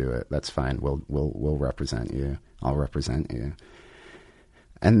 We should do it. That's fine. We'll represent you. I'll represent you.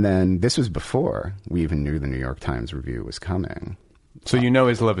 And then this was before we even knew the New York Times review was coming. So you know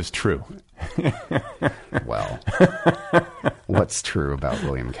his love is true. Well, what's true about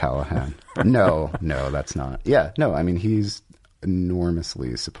William Callahan? No, that's not. Yeah, no, I mean, he's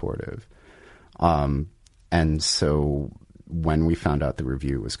enormously supportive. And so when we found out the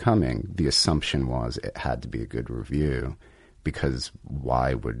review was coming, the assumption was it had to be a good review, because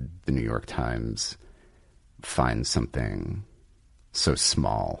why would the New York Times find something so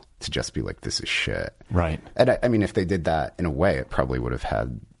small to just be like, this is shit? Right. And I mean, if they did that in a way, it probably would have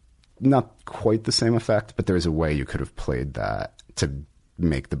had not quite the same effect, but there's a way you could have played that to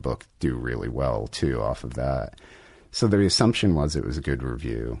make the book do really well too off of that. So the assumption was it was a good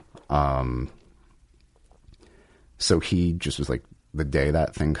review. So he just was like, the day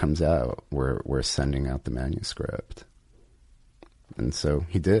that thing comes out, we're sending out the manuscript. And so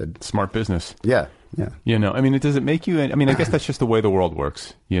he did. Smart business. Yeah. You know, I mean, does it make you, I mean, I guess that's just the way the world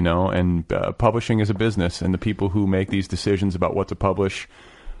works, you know, and publishing is a business, and the people who make these decisions about what to publish,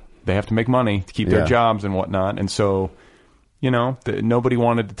 they have to make money to keep their jobs and whatnot. And so, you know, nobody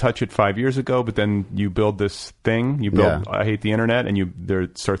wanted to touch it 5 years ago, but then you build this thing, you build I Hate the Internet, and there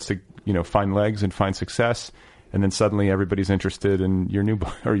starts to, you know, find legs and find success. And then suddenly everybody's interested in your new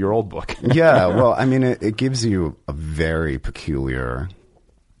book or your old book. Yeah, well, I mean, it gives you a very peculiar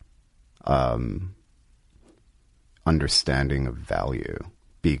understanding of value,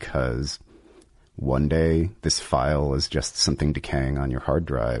 because one day this file is just something decaying on your hard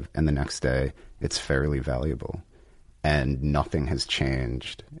drive, and the next day it's fairly valuable. And nothing has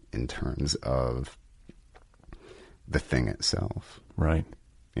changed in terms of the thing itself. Right.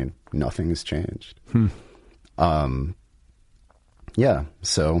 You know, nothing has changed. Yeah,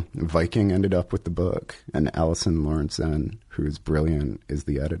 so Viking ended up with the book, and Alison Lawrenson, who's brilliant, is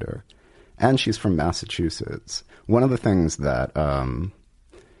the editor. And she's from Massachusetts. One of the things that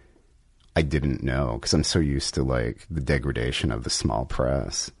I didn't know, because I'm so used to like the degradation of the small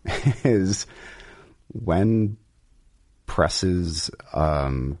press, is when presses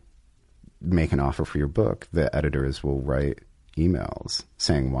make an offer for your book, the editors will write emails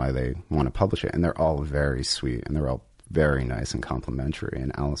saying why they want to publish it, and they're all very sweet, and they're all very nice and complimentary.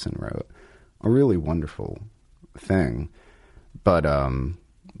 And Alison wrote a really wonderful thing, but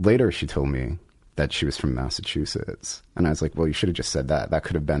later she told me that she was from Massachusetts, and I was like, well, you should have just said that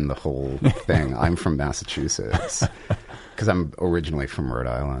could have been the whole thing. I'm from Massachusetts because I'm originally from Rhode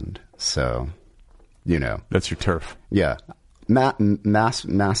Island, so you know, that's your turf. Yeah,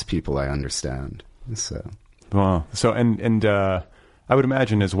 mass people I understand. So wow. So and I would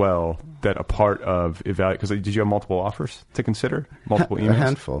imagine as well that a part of because did you have multiple offers to consider, multiple emails? A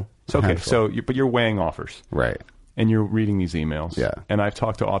handful. So, okay, so but you're weighing offers, right? And you're reading these emails, yeah. And I've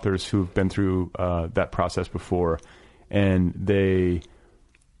talked to authors who've been through that process before, and they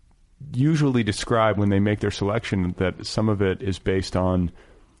usually describe when they make their selection that some of it is based on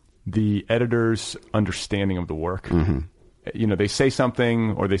the editor's understanding of the work. Mm-hmm. You know, they say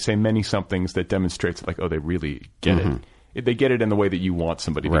something or they say many somethings that demonstrates like, oh, they really get it. They get it in the way that you want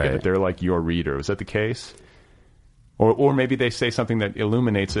somebody to get it. They're like your reader. Is that the case? Or maybe they say something that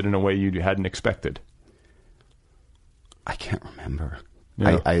illuminates it in a way you hadn't expected. I can't remember.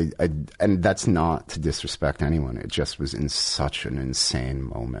 Yeah. I and that's not to disrespect anyone. It just was in such an insane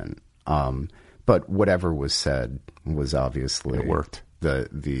moment. But whatever was said was obviously It worked. The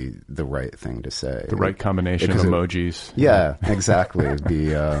right thing to say. The right combination of emojis. Yeah, exactly.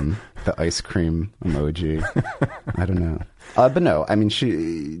 The ice cream emoji. I don't know. But no, I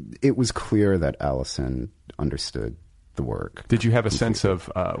mean, it was clear that Allison understood the work. Did you have a sense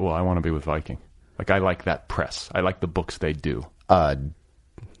of, well, I want to be with Viking? Like, I like that press. I like the books they do.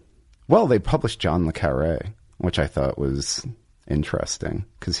 Well, they published John le Carré, which I thought was interesting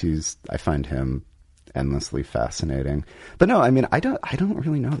because I find him endlessly fascinating. But no, I mean, I don't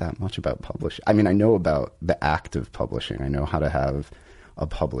really know that much about publishing. I mean, I know about the act of publishing. I know how to have a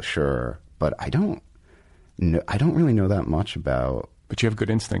publisher, but I don't really know that much about. But you have good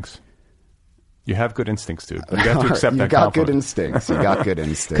instincts. You have good instincts, dude. You have to accept that. You got good instincts. You got good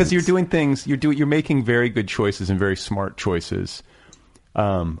instincts. Because you're doing things. You're making very good choices and very smart choices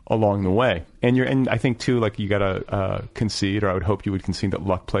along the way. And I think too, like, you gotta concede, or I would hope you would concede, that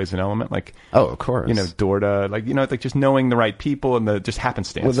luck plays an element. Like, oh, of course. Dorda, like just knowing the right people and the just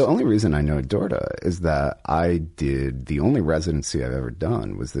happenstance. Well, the only reason I know Dorda is that the only residency I've ever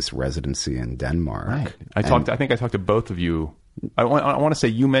done was this residency in Denmark. Right. I think I talked to both of you. I want to say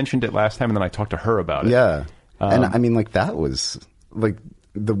you mentioned it last time, and then I talked to her about it. Yeah. And I mean, like, that was like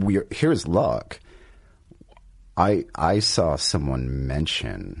the weird. Here's luck. I saw someone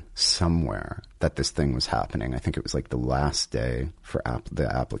mention somewhere that this thing was happening. I think it was like the last day for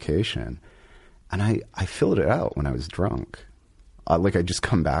the application. And I filled it out when I was drunk. Like, I just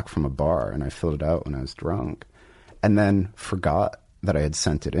come back from a bar and I filled it out when I was drunk. And then forgot that I had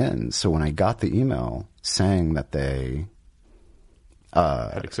sent it in. So when I got the email saying that they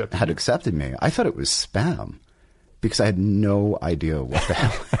had accepted me, I thought it was spam because I had no idea what the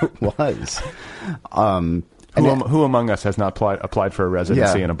hell it was. Who among us has not applied for a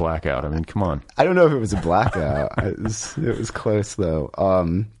residency in a blackout? I mean, come on. I don't know if it was a blackout. It was close, though.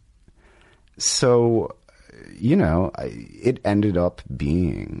 So, it ended up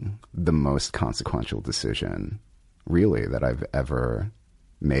being the most consequential decision, really, that I've ever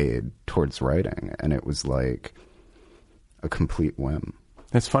made towards writing. And it was like a complete whim.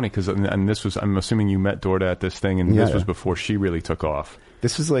 That's funny because, and this was, I'm assuming you met Dorda at this thing, and this was before she really took off.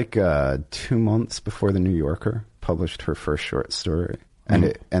 This was like 2 months before the New Yorker published her first short story,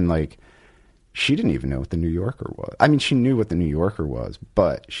 and she didn't even know what the New Yorker was. I mean, she knew what the New Yorker was,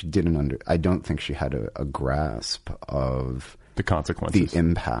 but she didn't I don't think she had a grasp of the consequences, the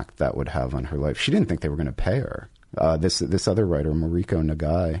impact that would have on her life. She didn't think they were going to pay her. This other writer, Mariko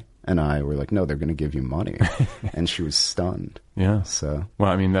Nagai, and I were like, no, they're going to give you money, and she was stunned. Yeah. So,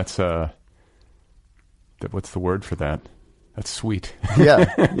 well, I mean, that's what's the word for that? That's sweet.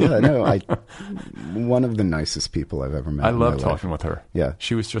 Yeah. No, one of the nicest people I've ever met. I love talking with her. Yeah,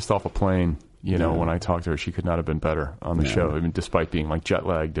 she was just off a plane. When I talked to her, she could not have been better on the show. I mean, despite being like jet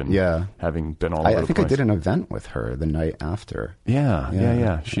lagged and having been all over the place. I think I did an event with her the night after.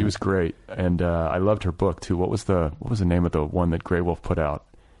 Yeah. She was great, and I loved her book too. What was the name of the one that Grey Wolf put out?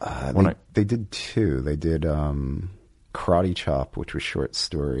 They did two. They did Karate Chop, which was short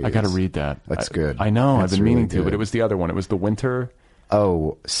stories. I got to read that. That's good. I know. That's I've been meaning really to, but it was the other one. It was the winter.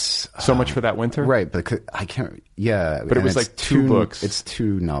 Oh, so much for that winter, right? But I can't. Yeah, but it was like two books. It's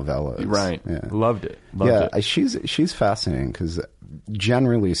two novellas, right? Yeah. Loved it. She's fascinating because,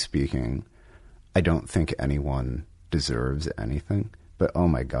 generally speaking, I don't think anyone deserves anything. But oh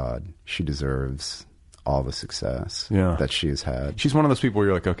my God, she deserves all the success that she has had. She's one of those people where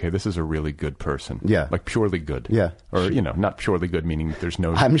you're like, okay, this is a really good person. Yeah. Like purely good. Yeah. Or, not purely good, meaning there's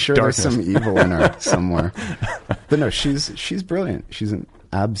no I'm sure darkness. There's some evil in her somewhere. But no, she's brilliant. She's an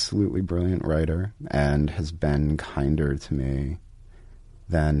absolutely brilliant writer and has been kinder to me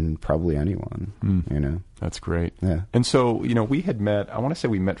than probably anyone, That's great. Yeah. And so, we had met, I want to say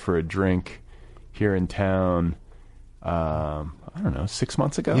we met for a drink here in town, I don't know, 6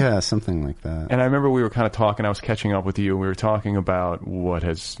 months ago? Yeah, something like that. And I remember we were kind of talking, I was catching up with you, and we were talking about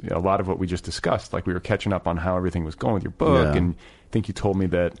a lot of what we just discussed. Like, we were catching up on how everything was going with your book, and I think you told me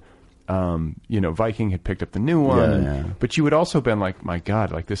that, Viking had picked up the new one. But you had also been like, my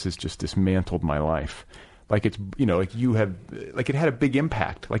God, like, this has just dismantled my life. Like, it's, like you have, like, it had a big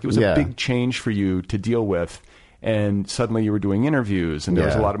impact. Like, it was a big change for you to deal with. And suddenly you were doing interviews, and there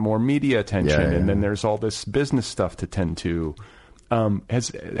was a lot of more media attention, and then there's all this business stuff to tend to.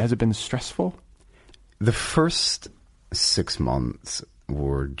 Has it been stressful? The first 6 months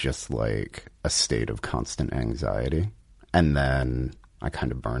were just like a state of constant anxiety, and then I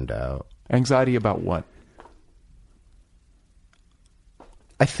kind of burned out. Anxiety about what?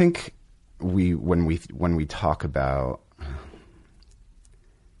 I think when we talk about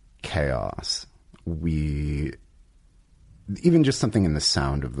even just something in the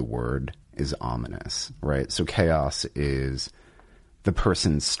sound of the word is ominous, right? So chaos is the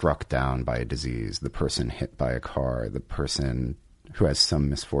person struck down by a disease, the person hit by a car, the person who has some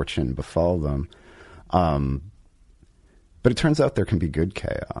misfortune befall them. But it turns out there can be good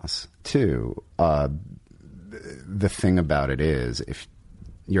chaos too. The thing about it is, if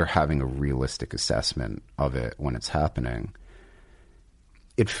you're having a realistic assessment of it when it's happening,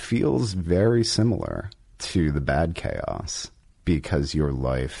 it feels very similar to the bad chaos, because your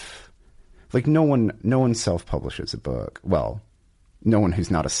life, like no one self-publishes a book. Well, no one who's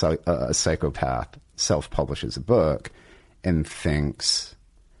not a psychopath self-publishes a book and thinks,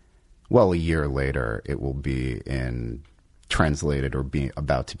 well, a year later it will be translated or be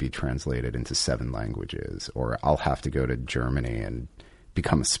about to be translated into 7 languages, or I'll have to go to Germany and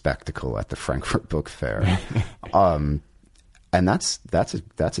become a spectacle at the Frankfurt Book Fair. And that's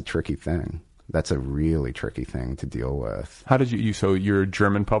a tricky thing. That's a really tricky thing to deal with. How did you so your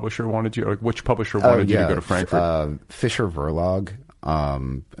German publisher wanted you, like which publisher wanted you to go to Frankfurt? Fischer Verlag,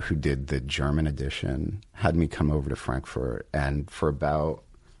 who did the German edition, had me come over to Frankfurt, and for about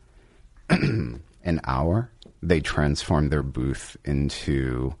an hour, they transformed their booth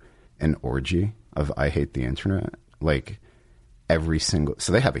into an orgy of I Hate the Internet. Like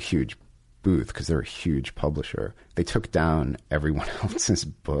so they have a huge booth because they're a huge publisher. They took down everyone else's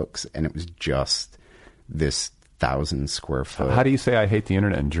books, and it was just this 1,000 square foot. How do you say I hate the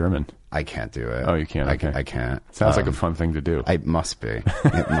internet in German? I can't do it. Oh, you can't? Okay. I can't. Sounds like a fun thing to do. It must be.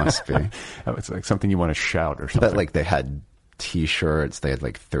 It must be. It's like something you want to shout or something. But like they had T-shirts, they had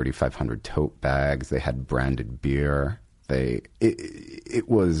like 3,500 tote bags, they had branded beer. It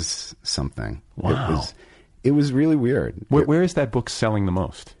was something. Wow. It was really weird. Where is that book selling the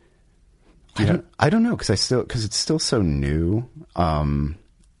most? I don't know, because it's still so new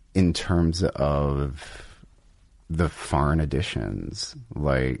in terms of the foreign editions,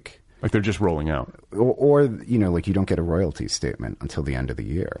 like they're just rolling out, or like you don't get a royalty statement until the end of the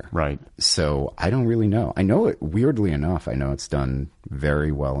year, right? So I don't really know. I know it, weirdly enough, I know it's done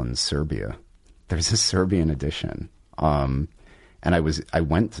very well in Serbia. There's a Serbian edition, and I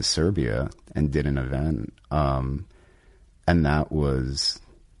went to Serbia and did an event, and that was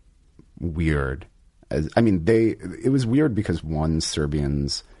weird. It was weird because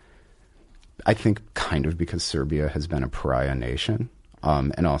Serbians, I think kind of because Serbia has been a pariah nation,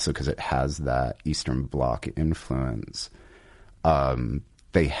 and also because it has that Eastern Bloc influence,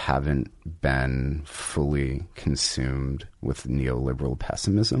 they haven't been fully consumed with neoliberal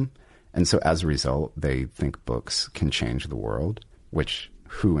pessimism. And so as a result, they think books can change the world, which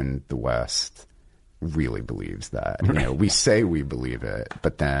who in the West really believes that? We say we believe it,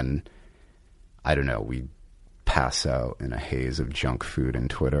 but then I don't know, we pass out in a haze of junk food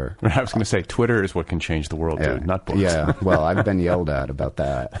and Twitter. I was going to say, Twitter is what can change the world, dude, not books. Yeah, well, I've been yelled at about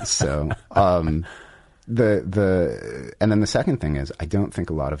that. So, and then the second thing is, I don't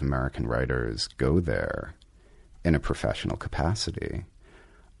think a lot of American writers go there in a professional capacity.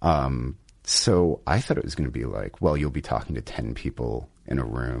 So I thought it was going to be like, well, you'll be talking to 10 people in a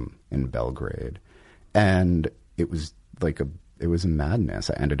room in Belgrade. And it was it was a madness.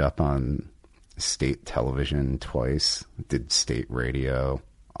 I ended up on state television twice, did state radio,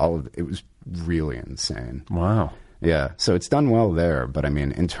 it was really insane. Wow. Yeah. So it's done well there, but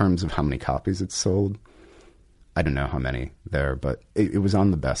in terms of how many copies it's sold, I don't know how many there, but it was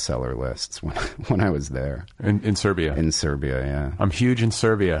on the bestseller lists when I was there. In Serbia? In Serbia, yeah. I'm huge in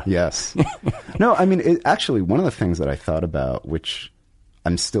Serbia. Yes. No, actually, one of the things that I thought about, which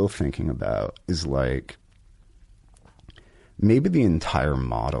I'm still thinking about, is like maybe the entire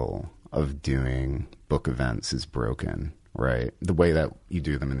model of doing book events is broken, right? The way that you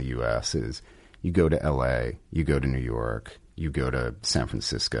do them in the U.S. is you go to LA, you go to New York, you go to San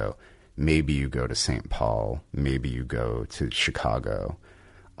Francisco, maybe you go to St. Paul, maybe you go to Chicago.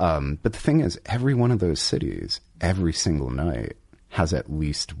 But the thing is, every one of those cities, every single night, has at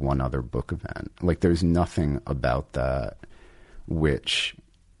least one other book event. Like, there's nothing about that which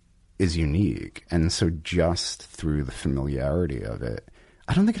is unique. And so just through the familiarity of it,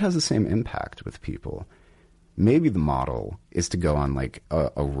 I don't think it has the same impact with people. Maybe the model is to go on like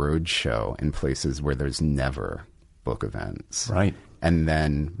a road show in places where there's never book events. Right. And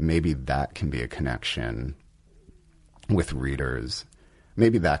then maybe that can be a connection with readers.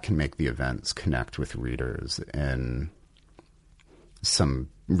 Maybe that can make the events connect with readers in some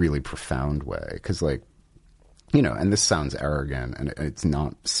really profound way. Because and this sounds arrogant, and it's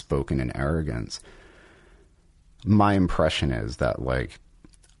not spoken in arrogance. My impression is that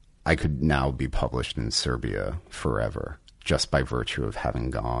I could now be published in Serbia forever just by virtue of having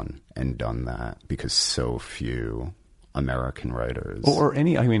gone and done that, because so few American writers. Or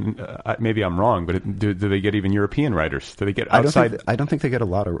any, I mean, maybe I'm wrong, but do they get even European writers? Do they get outside? I don't think they get a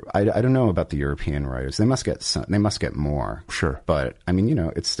lot of, I don't know about the European writers. They must get some, they must get more. Sure. But I mean, you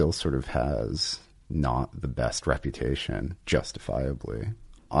know, it still sort of has not the best reputation, justifiably.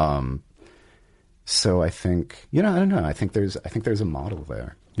 So I think, you know, I don't know. I think there's a model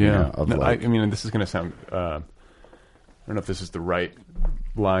there. Yeah. You know, of No, like, I mean, this is going to sound, I don't know if this is the right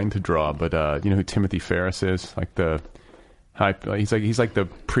line to draw, but you know who Timothy Ferriss is? Like he's like the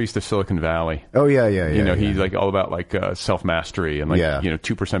priest of Silicon Valley. oh yeah. You know, yeah. he's like all about like self mastery and like, Yeah. you know,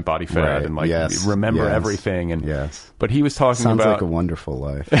 2% body fat Right. and like Yes. remember Yes. everything. And Yes. but he was talking Sounds about like a wonderful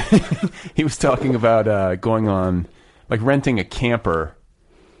life. he was talking about going on, like renting a camper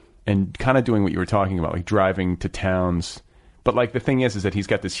and kind of doing what you were talking about, like driving to towns. But like the thing is that he's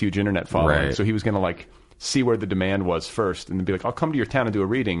got this huge internet following, Right. so he was going to like see where the demand was first, and then be like, I'll come to your town and do a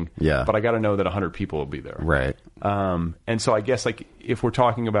reading. Yeah. But I got to know that 100 people will be there. Right. And so I guess like if we're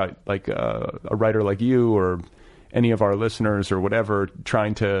talking about like a writer like you or any of our listeners or whatever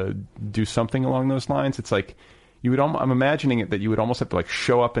trying to do something along those lines, it's like you would. I'm imagining it that you would almost have to like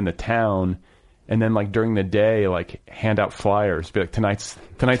show up in the town. And then, like during the day, like hand out flyers, be like, "Tonight's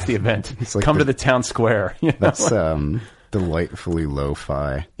the event. like Come to the town square." You know? That's delightfully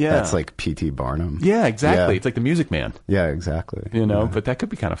lo-fi. Yeah. That's like P.T. Barnum. Yeah, exactly. Yeah. It's like the Music Man. Yeah, exactly. You know, Yeah. but that could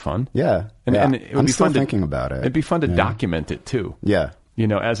be kind of fun. Yeah. and Yeah. it would I'm be still fun thinking about it. It'd be fun to Yeah. document it too. Yeah. You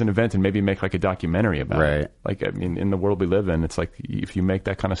know, as an event, and maybe make like a documentary about Right. it. Like, I mean, in the world we live in, it's like if you make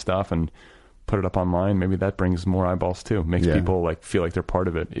that kind of stuff and put it up online, maybe that brings more eyeballs too. Makes Yeah. people like feel like they're part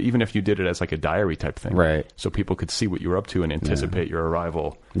of it, even if you did it as like a diary type thing, Right. So people could see what you were up to and anticipate your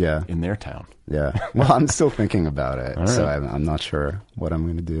arrival, Yeah. in their town. Yeah. Well, I'm still thinking about it, All so right. I'm not sure what I'm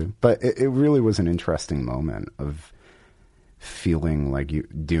going to do. But it really was an interesting moment of feeling like you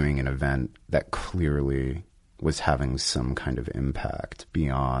doing an event that clearly was having some kind of impact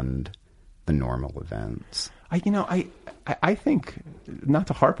beyond the normal events. I think, not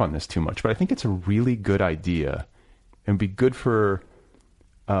to harp on this too much, but I think it's a really good idea and be good for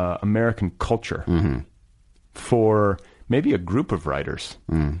American culture for maybe a group of writers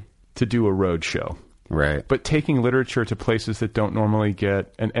to do a road show. Right. But taking literature to places that don't normally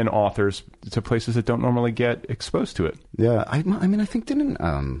get, and authors to places that don't normally get exposed to it. Yeah. I mean, I think didn't,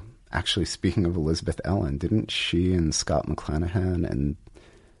 actually, speaking of Elizabeth Ellen, didn't she and Scott McClanahan and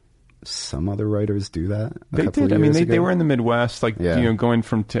some other writers do that? They did. I mean, they were in the Midwest, like, Yeah. you know, going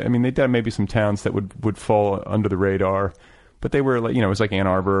from, I mean, they did maybe some towns that would fall under the radar, but they were like, you know, it was like Ann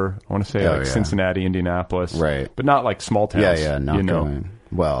Arbor, I want to say, Oh, like yeah. Cincinnati, Indianapolis. Right. But not like small towns. Yeah, not you know? going.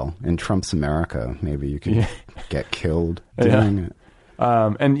 Well, in Trump's America, maybe you could get killed Yeah. doing it.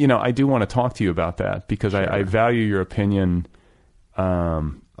 And, you know, I do want to talk to you about that because I value your opinion.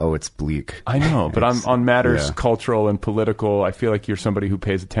 Oh, it's bleak. I know, but on matters yeah. cultural and political, I feel like you're somebody who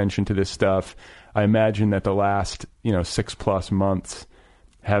pays attention to this stuff. I imagine that the last, 6+ months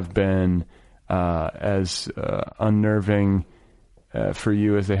have been as unnerving for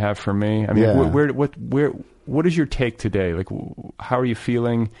you as they have for me. I mean, Yeah. what is your take today? Like, how are you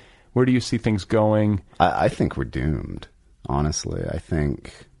feeling? Where do you see things going? I think we're doomed, honestly. I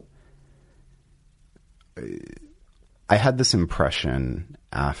think I had this impression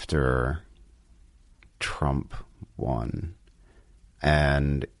after Trump won,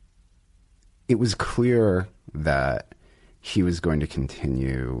 and it was clear that he was going to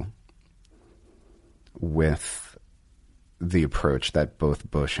continue with the approach that both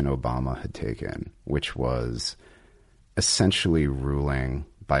Bush and Obama had taken, which was essentially ruling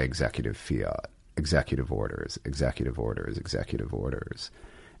by executive fiat, executive orders, executive orders, executive orders.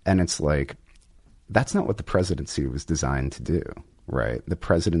 And it's like, that's not what the presidency was designed to do, right? The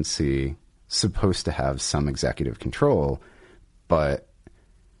presidency supposed to have some executive control, but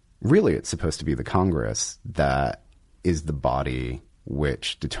really it's supposed to be the Congress that is the body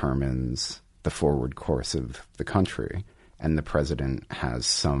which determines the forward course of the country. And the president has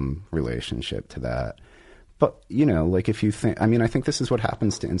some relationship to that. But, like if you think, I think this is what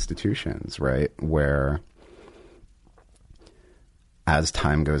happens to institutions, right? Where as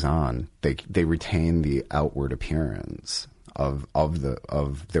time goes on, they retain the outward appearance of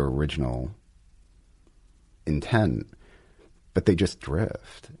their original intent, but they just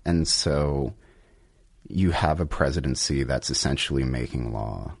drift. And so you have a presidency that's essentially making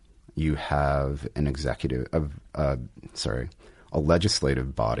law. You have a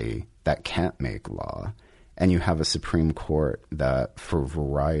legislative body that can't make law. And you have a Supreme Court that, for a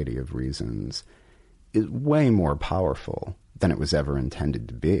variety of reasons, is way more powerful than it was ever intended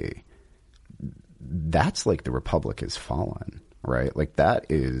to be. That's like the Republic has fallen, right? Like that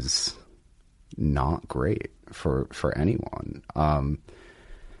is not great for anyone. And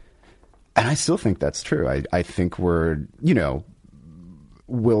I still think that's true. I think we're,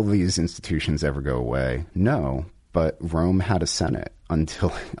 will these institutions ever go away? No, but Rome had a Senate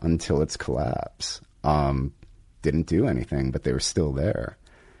until its collapse. Didn't do anything, but they were still there.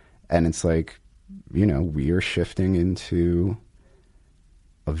 And it's like, we are shifting into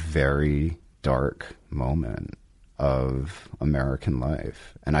a very dark moment of American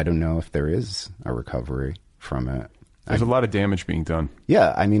life. And I don't know if there is a recovery from it. There's a lot of damage being done.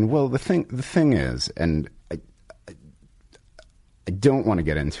 Yeah, I mean, well, the thing is, and I don't want to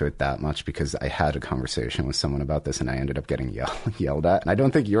get into it that much because I had a conversation with someone about this and I ended up getting yelled at. And I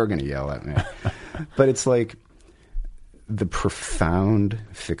don't think you're going to yell at me. But it's like the profound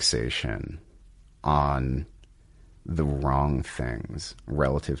fixation on the wrong things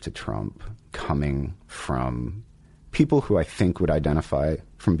relative to Trump coming from people who I think would identify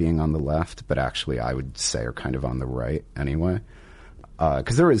from being on the left, but actually I would say are kind of on the right anyway.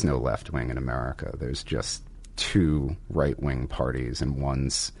 Because there is no left wing in America. There's just two right-wing parties, and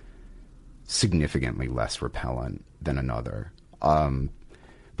one's significantly less repellent than another.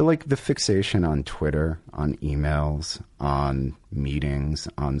 But like the fixation on Twitter, on emails, on meetings,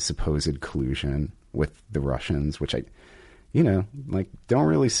 on supposed collusion with the Russians, which I, don't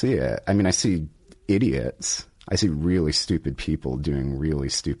really see it. I mean, I see idiots. I see really stupid people doing really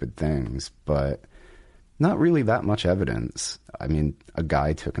stupid things, but not really that much evidence. I mean, a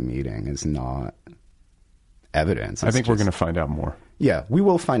guy took a meeting is not evidence. I think we're going to find out more. Yeah, we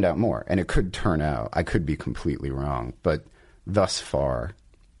will find out more, and it could turn out, I could be completely wrong, but thus far,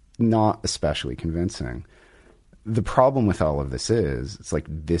 not especially convincing. The problem with all of this is, it's like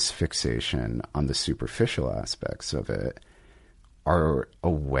this fixation on the superficial aspects of it are a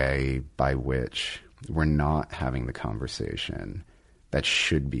way by which we're not having the conversation that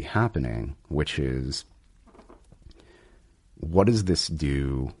should be happening, which is, what does this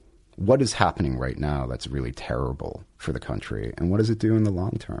do? What is happening right now that's really terrible for the country? And what does it do in the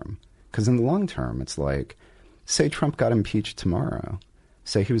long term? Because in the long term, it's like, say Trump got impeached tomorrow.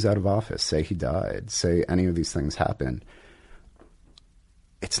 Say he was out of office. Say he died. Say any of these things happen.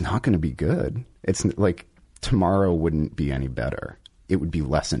 It's not going to be good. It's like tomorrow wouldn't be any better. It would be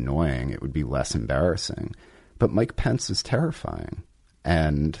less annoying. It would be less embarrassing. But Mike Pence is terrifying.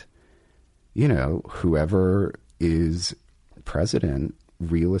 And, whoever is president,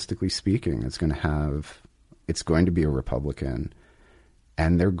 realistically speaking, it's going to be a Republican,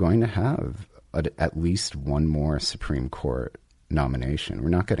 and they're going to have at least one more Supreme Court nomination. We're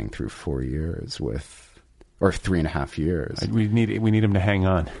not getting through 4 years or 3.5 years. We need him to hang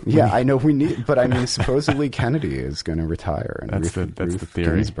on. Yeah, I know we need, but I mean, supposedly Kennedy is going to retire, and that's the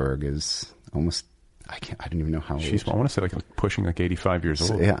theory. Ginsburg is almost. I don't even know how old. I want to say pushing 85 years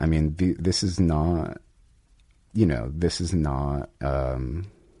old. Yeah, I mean, this is not. This is not.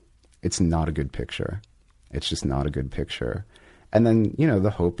 It's not a good picture. It's just not a good picture. And then the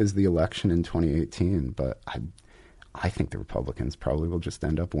hope is the election in 2018, but I think the Republicans probably will just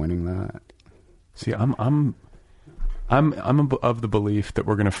end up winning that. See, I'm of the belief that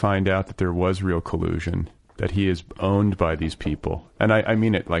we're going to find out that there was real collusion, that he is owned by these people, and I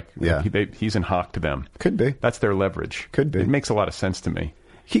mean it like he's in hock to them. Could be. That's their leverage. Could be. It makes a lot of sense to me.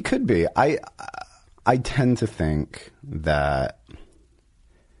 He could be. I tend to think that.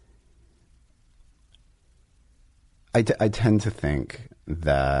 I tend to think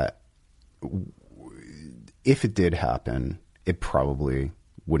that if it did happen, it probably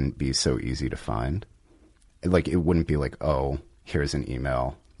wouldn't be so easy to find. Like, it wouldn't be like, oh, here's an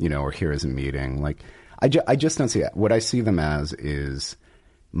email, or here's a meeting. Like, I just don't see it. What I see them as is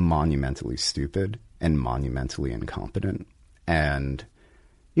monumentally stupid and monumentally incompetent. And,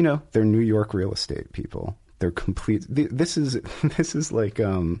 they're New York real estate people. They're complete. This is like,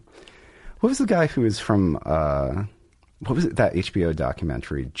 what was the guy who was from, what was it, that HBO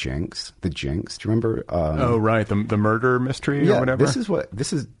documentary, Jinx? The Jinx, do you remember? Oh, right, the murder mystery or whatever?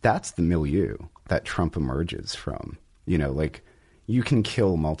 That's the milieu that Trump emerges from. Like, you can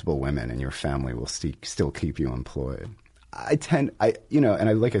kill multiple women and your family will still keep you employed. Like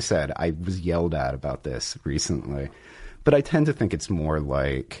I said, I was yelled at about this recently, but I tend to think it's more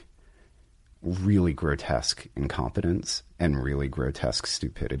like really grotesque incompetence and really grotesque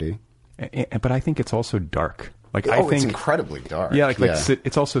stupidity. But I think it's also dark. Like, I think it's incredibly dark. Yeah,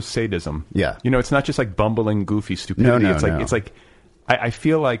 it's also sadism. Yeah, it's not just like bumbling, goofy stupidity. No, it's like I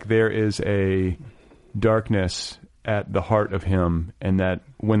feel like there is a darkness at the heart of him, and that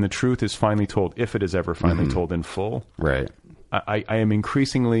when the truth is finally told, if it is ever finally told in full, right? I am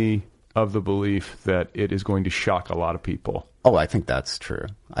increasingly of the belief that it is going to shock a lot of people. Oh, I think that's true.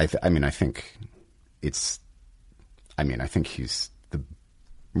 I think he's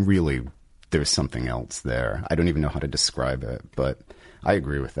really, there's something else there. I don't even know how to describe it, but I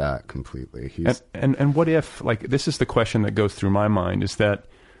agree with that completely. And what if, like, this is the question that goes through my mind, is that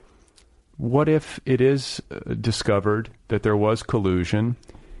what if it is discovered that there was collusion,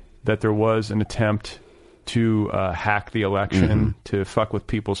 that there was an attempt to hack the election, to fuck with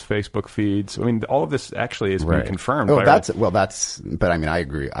people's Facebook feeds? I mean, all of this actually has been confirmed. But I mean, I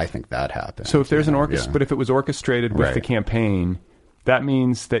agree. I think that happened. So if there's but if it was orchestrated with the campaign, that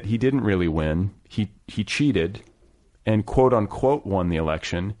means that he didn't really win. He cheated and quote unquote won the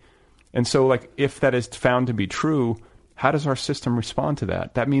election. And so, like, if that is found to be true, how does our system respond to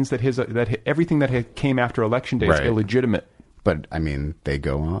that? That means that everything that came after election day is illegitimate. But I mean, they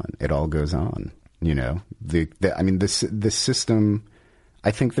go on. It all goes on. You know, the system. I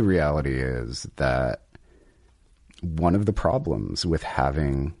think the reality is that one of the problems with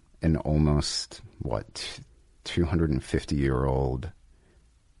having an almost 250-year-old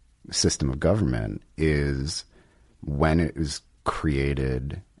system of government is when it was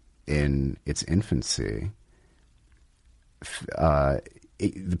created in its infancy. The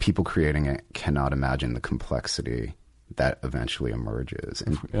people creating it cannot imagine the complexity that eventually emerges,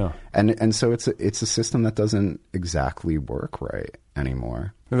 and so it's a system that doesn't exactly work right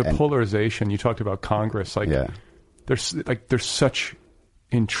anymore. The polarization you talked about, Congress, there's such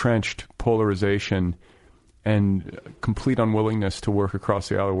entrenched polarization and complete unwillingness to work across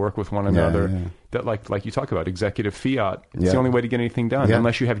the aisle, work with one another. That like you talk about executive fiat, it's the only way to get anything done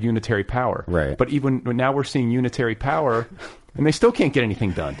unless you have unitary power. Right. But even now we're seeing unitary power, and they still can't get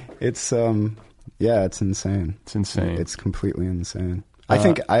anything done. It's it's insane. It's insane. It's completely insane. I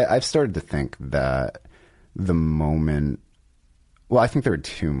think I've started to think that the moment. Well, I think there are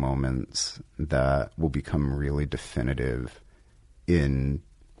two moments that will become really definitive in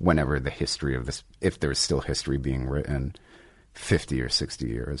whenever the history of this, if there's still history being written 50 or 60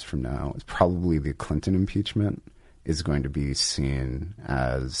 years from now. It's probably the Clinton impeachment is going to be seen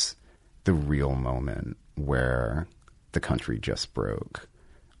as the real moment where the country just broke.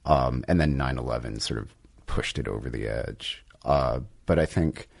 And then 9/11 sort of pushed it over the edge. But I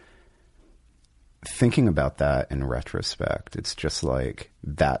think thinking about that in retrospect, it's just like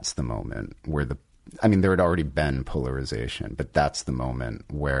that's the moment where there had already been polarization, but that's the moment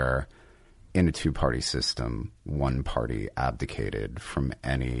where in a two-party system, one party abdicated from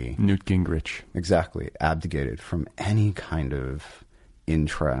any... Newt Gingrich. Exactly. Abdicated from any kind of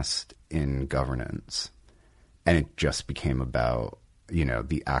interest in governance. And it just became about,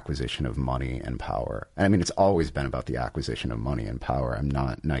 the acquisition of money and power. And I mean, it's always been about the acquisition of money and power. I'm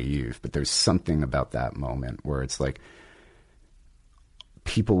not naive, but there's something about that moment where it's like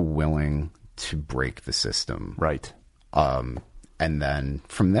people willing to break the system. Right. And then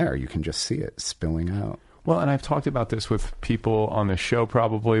from there, you can just see it spilling out. Well, and I've talked about this with people on this show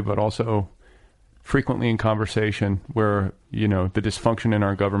probably, but also frequently in conversation where, the dysfunction in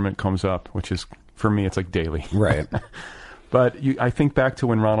our government comes up, which is, for me, it's like daily. Right. But I think back to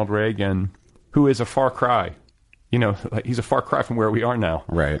when Ronald Reagan, who is a far cry, he's a far cry from where we are now.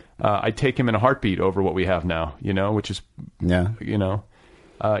 Right. I'd take him in a heartbeat over what we have now, which is,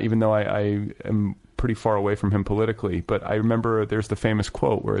 even though I am pretty far away from him politically. But I remember there's the famous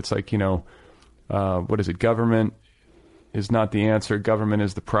quote where it's like, what is it? Government is not the answer. Government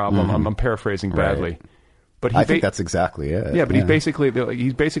is the problem. Mm-hmm. I'm paraphrasing badly. Right. But I think that's exactly it. Yeah, but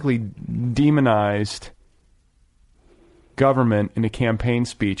he's basically demonized government in a campaign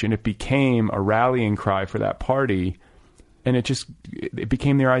speech, and it became a rallying cry for that party. And it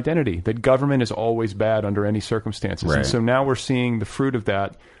became their identity, that government is always bad under any circumstances. Right. And so now we're seeing the fruit of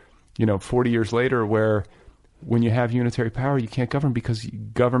that, 40 years later, where when you have unitary power, you can't govern because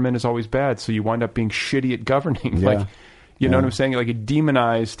government is always bad. So you wind up being shitty at governing. Yeah. You know what I'm saying? Like, it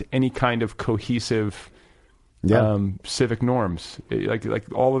demonized any kind of cohesive civic norms.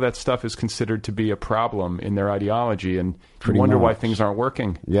 Like all of that stuff is considered to be a problem in their ideology. And you wonder why things aren't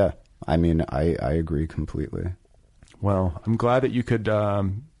working. Yeah. I mean, I agree completely. Well, I'm glad that you could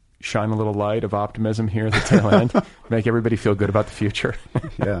shine a little light of optimism here at the tail end, make everybody feel good about the future.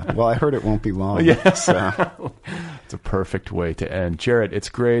 Yeah. Well, I heard it won't be long. Yeah. So. It's a perfect way to end. Jarrett, it's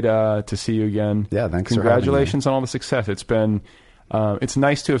great to see you again. Yeah, thanks. Congratulations on all the success. It's been it's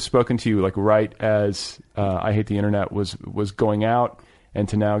nice to have spoken to you like right as I Hate the Internet was going out, and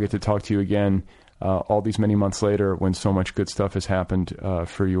to now get to talk to you again all these many months later when so much good stuff has happened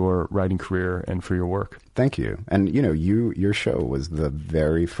for your writing career and for your work. Thank you. And, your show was the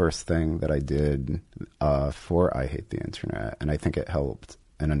very first thing that I did for I Hate the Internet, and I think it helped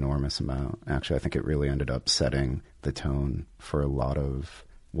an enormous amount. Actually, I think it really ended up setting the tone for a lot of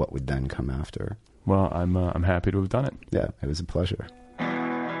what would then come after. Well, I'm happy to have done it. Yeah, it was a pleasure.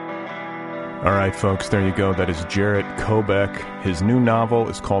 All right, folks, there you go. That is Jarrett Kobek. His new novel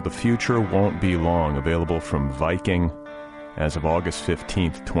is called The Future Won't Be Long, available from Viking as of August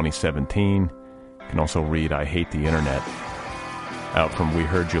 15th, 2017. You can also read I Hate the Internet, out from We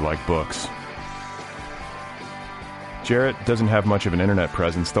Heard You Like Books. Jarrett doesn't have much of an internet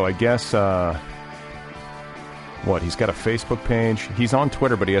presence, though I guess, he's got a Facebook page. He's on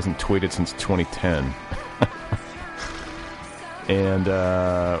Twitter, but he hasn't tweeted since 2010.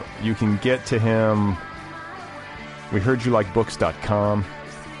 And you can get to him, weheardyoulikeBooks.com.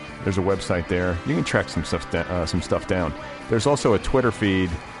 There's a website there. You can track some stuff down. There's also a Twitter feed.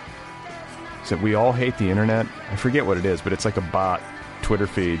 Is it We All Hate the Internet? I forget what it is, but it's like a bot Twitter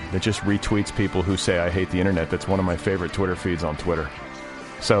feed that just retweets people who say I hate the internet. That's one of my favorite Twitter feeds on Twitter.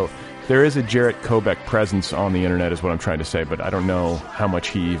 So there is a Jarrett Kobek presence on the internet is what I'm trying to say, but I don't know how much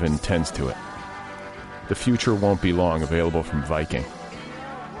he even tends to it. The Future Won't Be Long, available from Viking.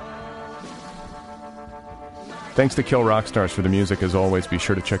 Thanks to Kill Rockstars for the music. As always, be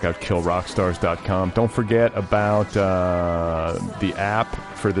sure to check out killrockstars.com. Don't forget about the app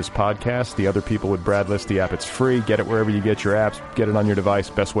for this podcast, The Other People with Brad List. The app, it's free. Get it wherever you get your apps. Get it on your device.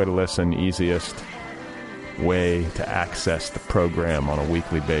 Best way to listen. Easiest way to access the program on a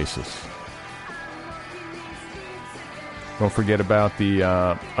weekly basis. Don't forget about the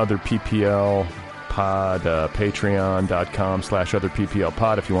Other PPL pod,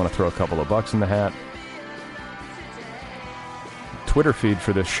 patreon.com/otherpplpod if you want to throw a couple of bucks in the hat. Twitter feed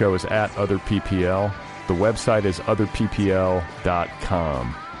for this show is @otherppl. The website is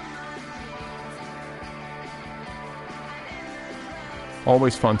otherppl.com.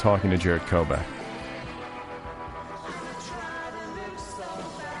 Always fun talking to Jarrett Kobek.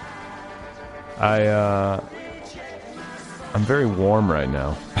 I'm very warm right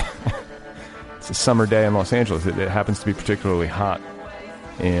now. It's a summer day in Los Angeles. It happens to be particularly hot.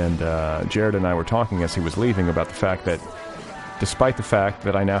 And Jared and I were talking as he was leaving about the fact that despite the fact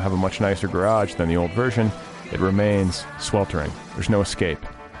that I now have a much nicer garage than the old version, it remains sweltering. There's no escape.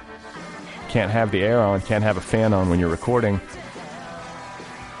 Can't have the air on, can't have a fan on when you're recording.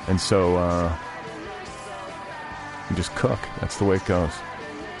 And so you just cook. That's the way it goes.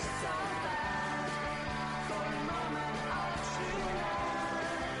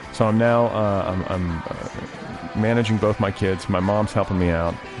 So I'm now I'm managing both my kids. My mom's helping me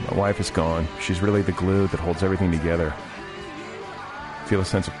out. My wife is gone. She's really the glue that holds everything together. Feel a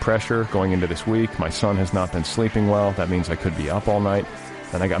sense of pressure going into this week. My son has not been sleeping well. That means I could be up all night.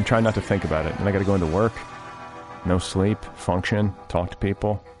 And I'm trying not to think about it. And I got to go into work. No sleep, function, talk to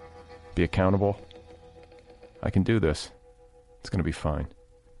people, be accountable. I can do this. It's going to be fine.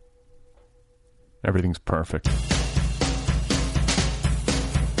 Everything's perfect.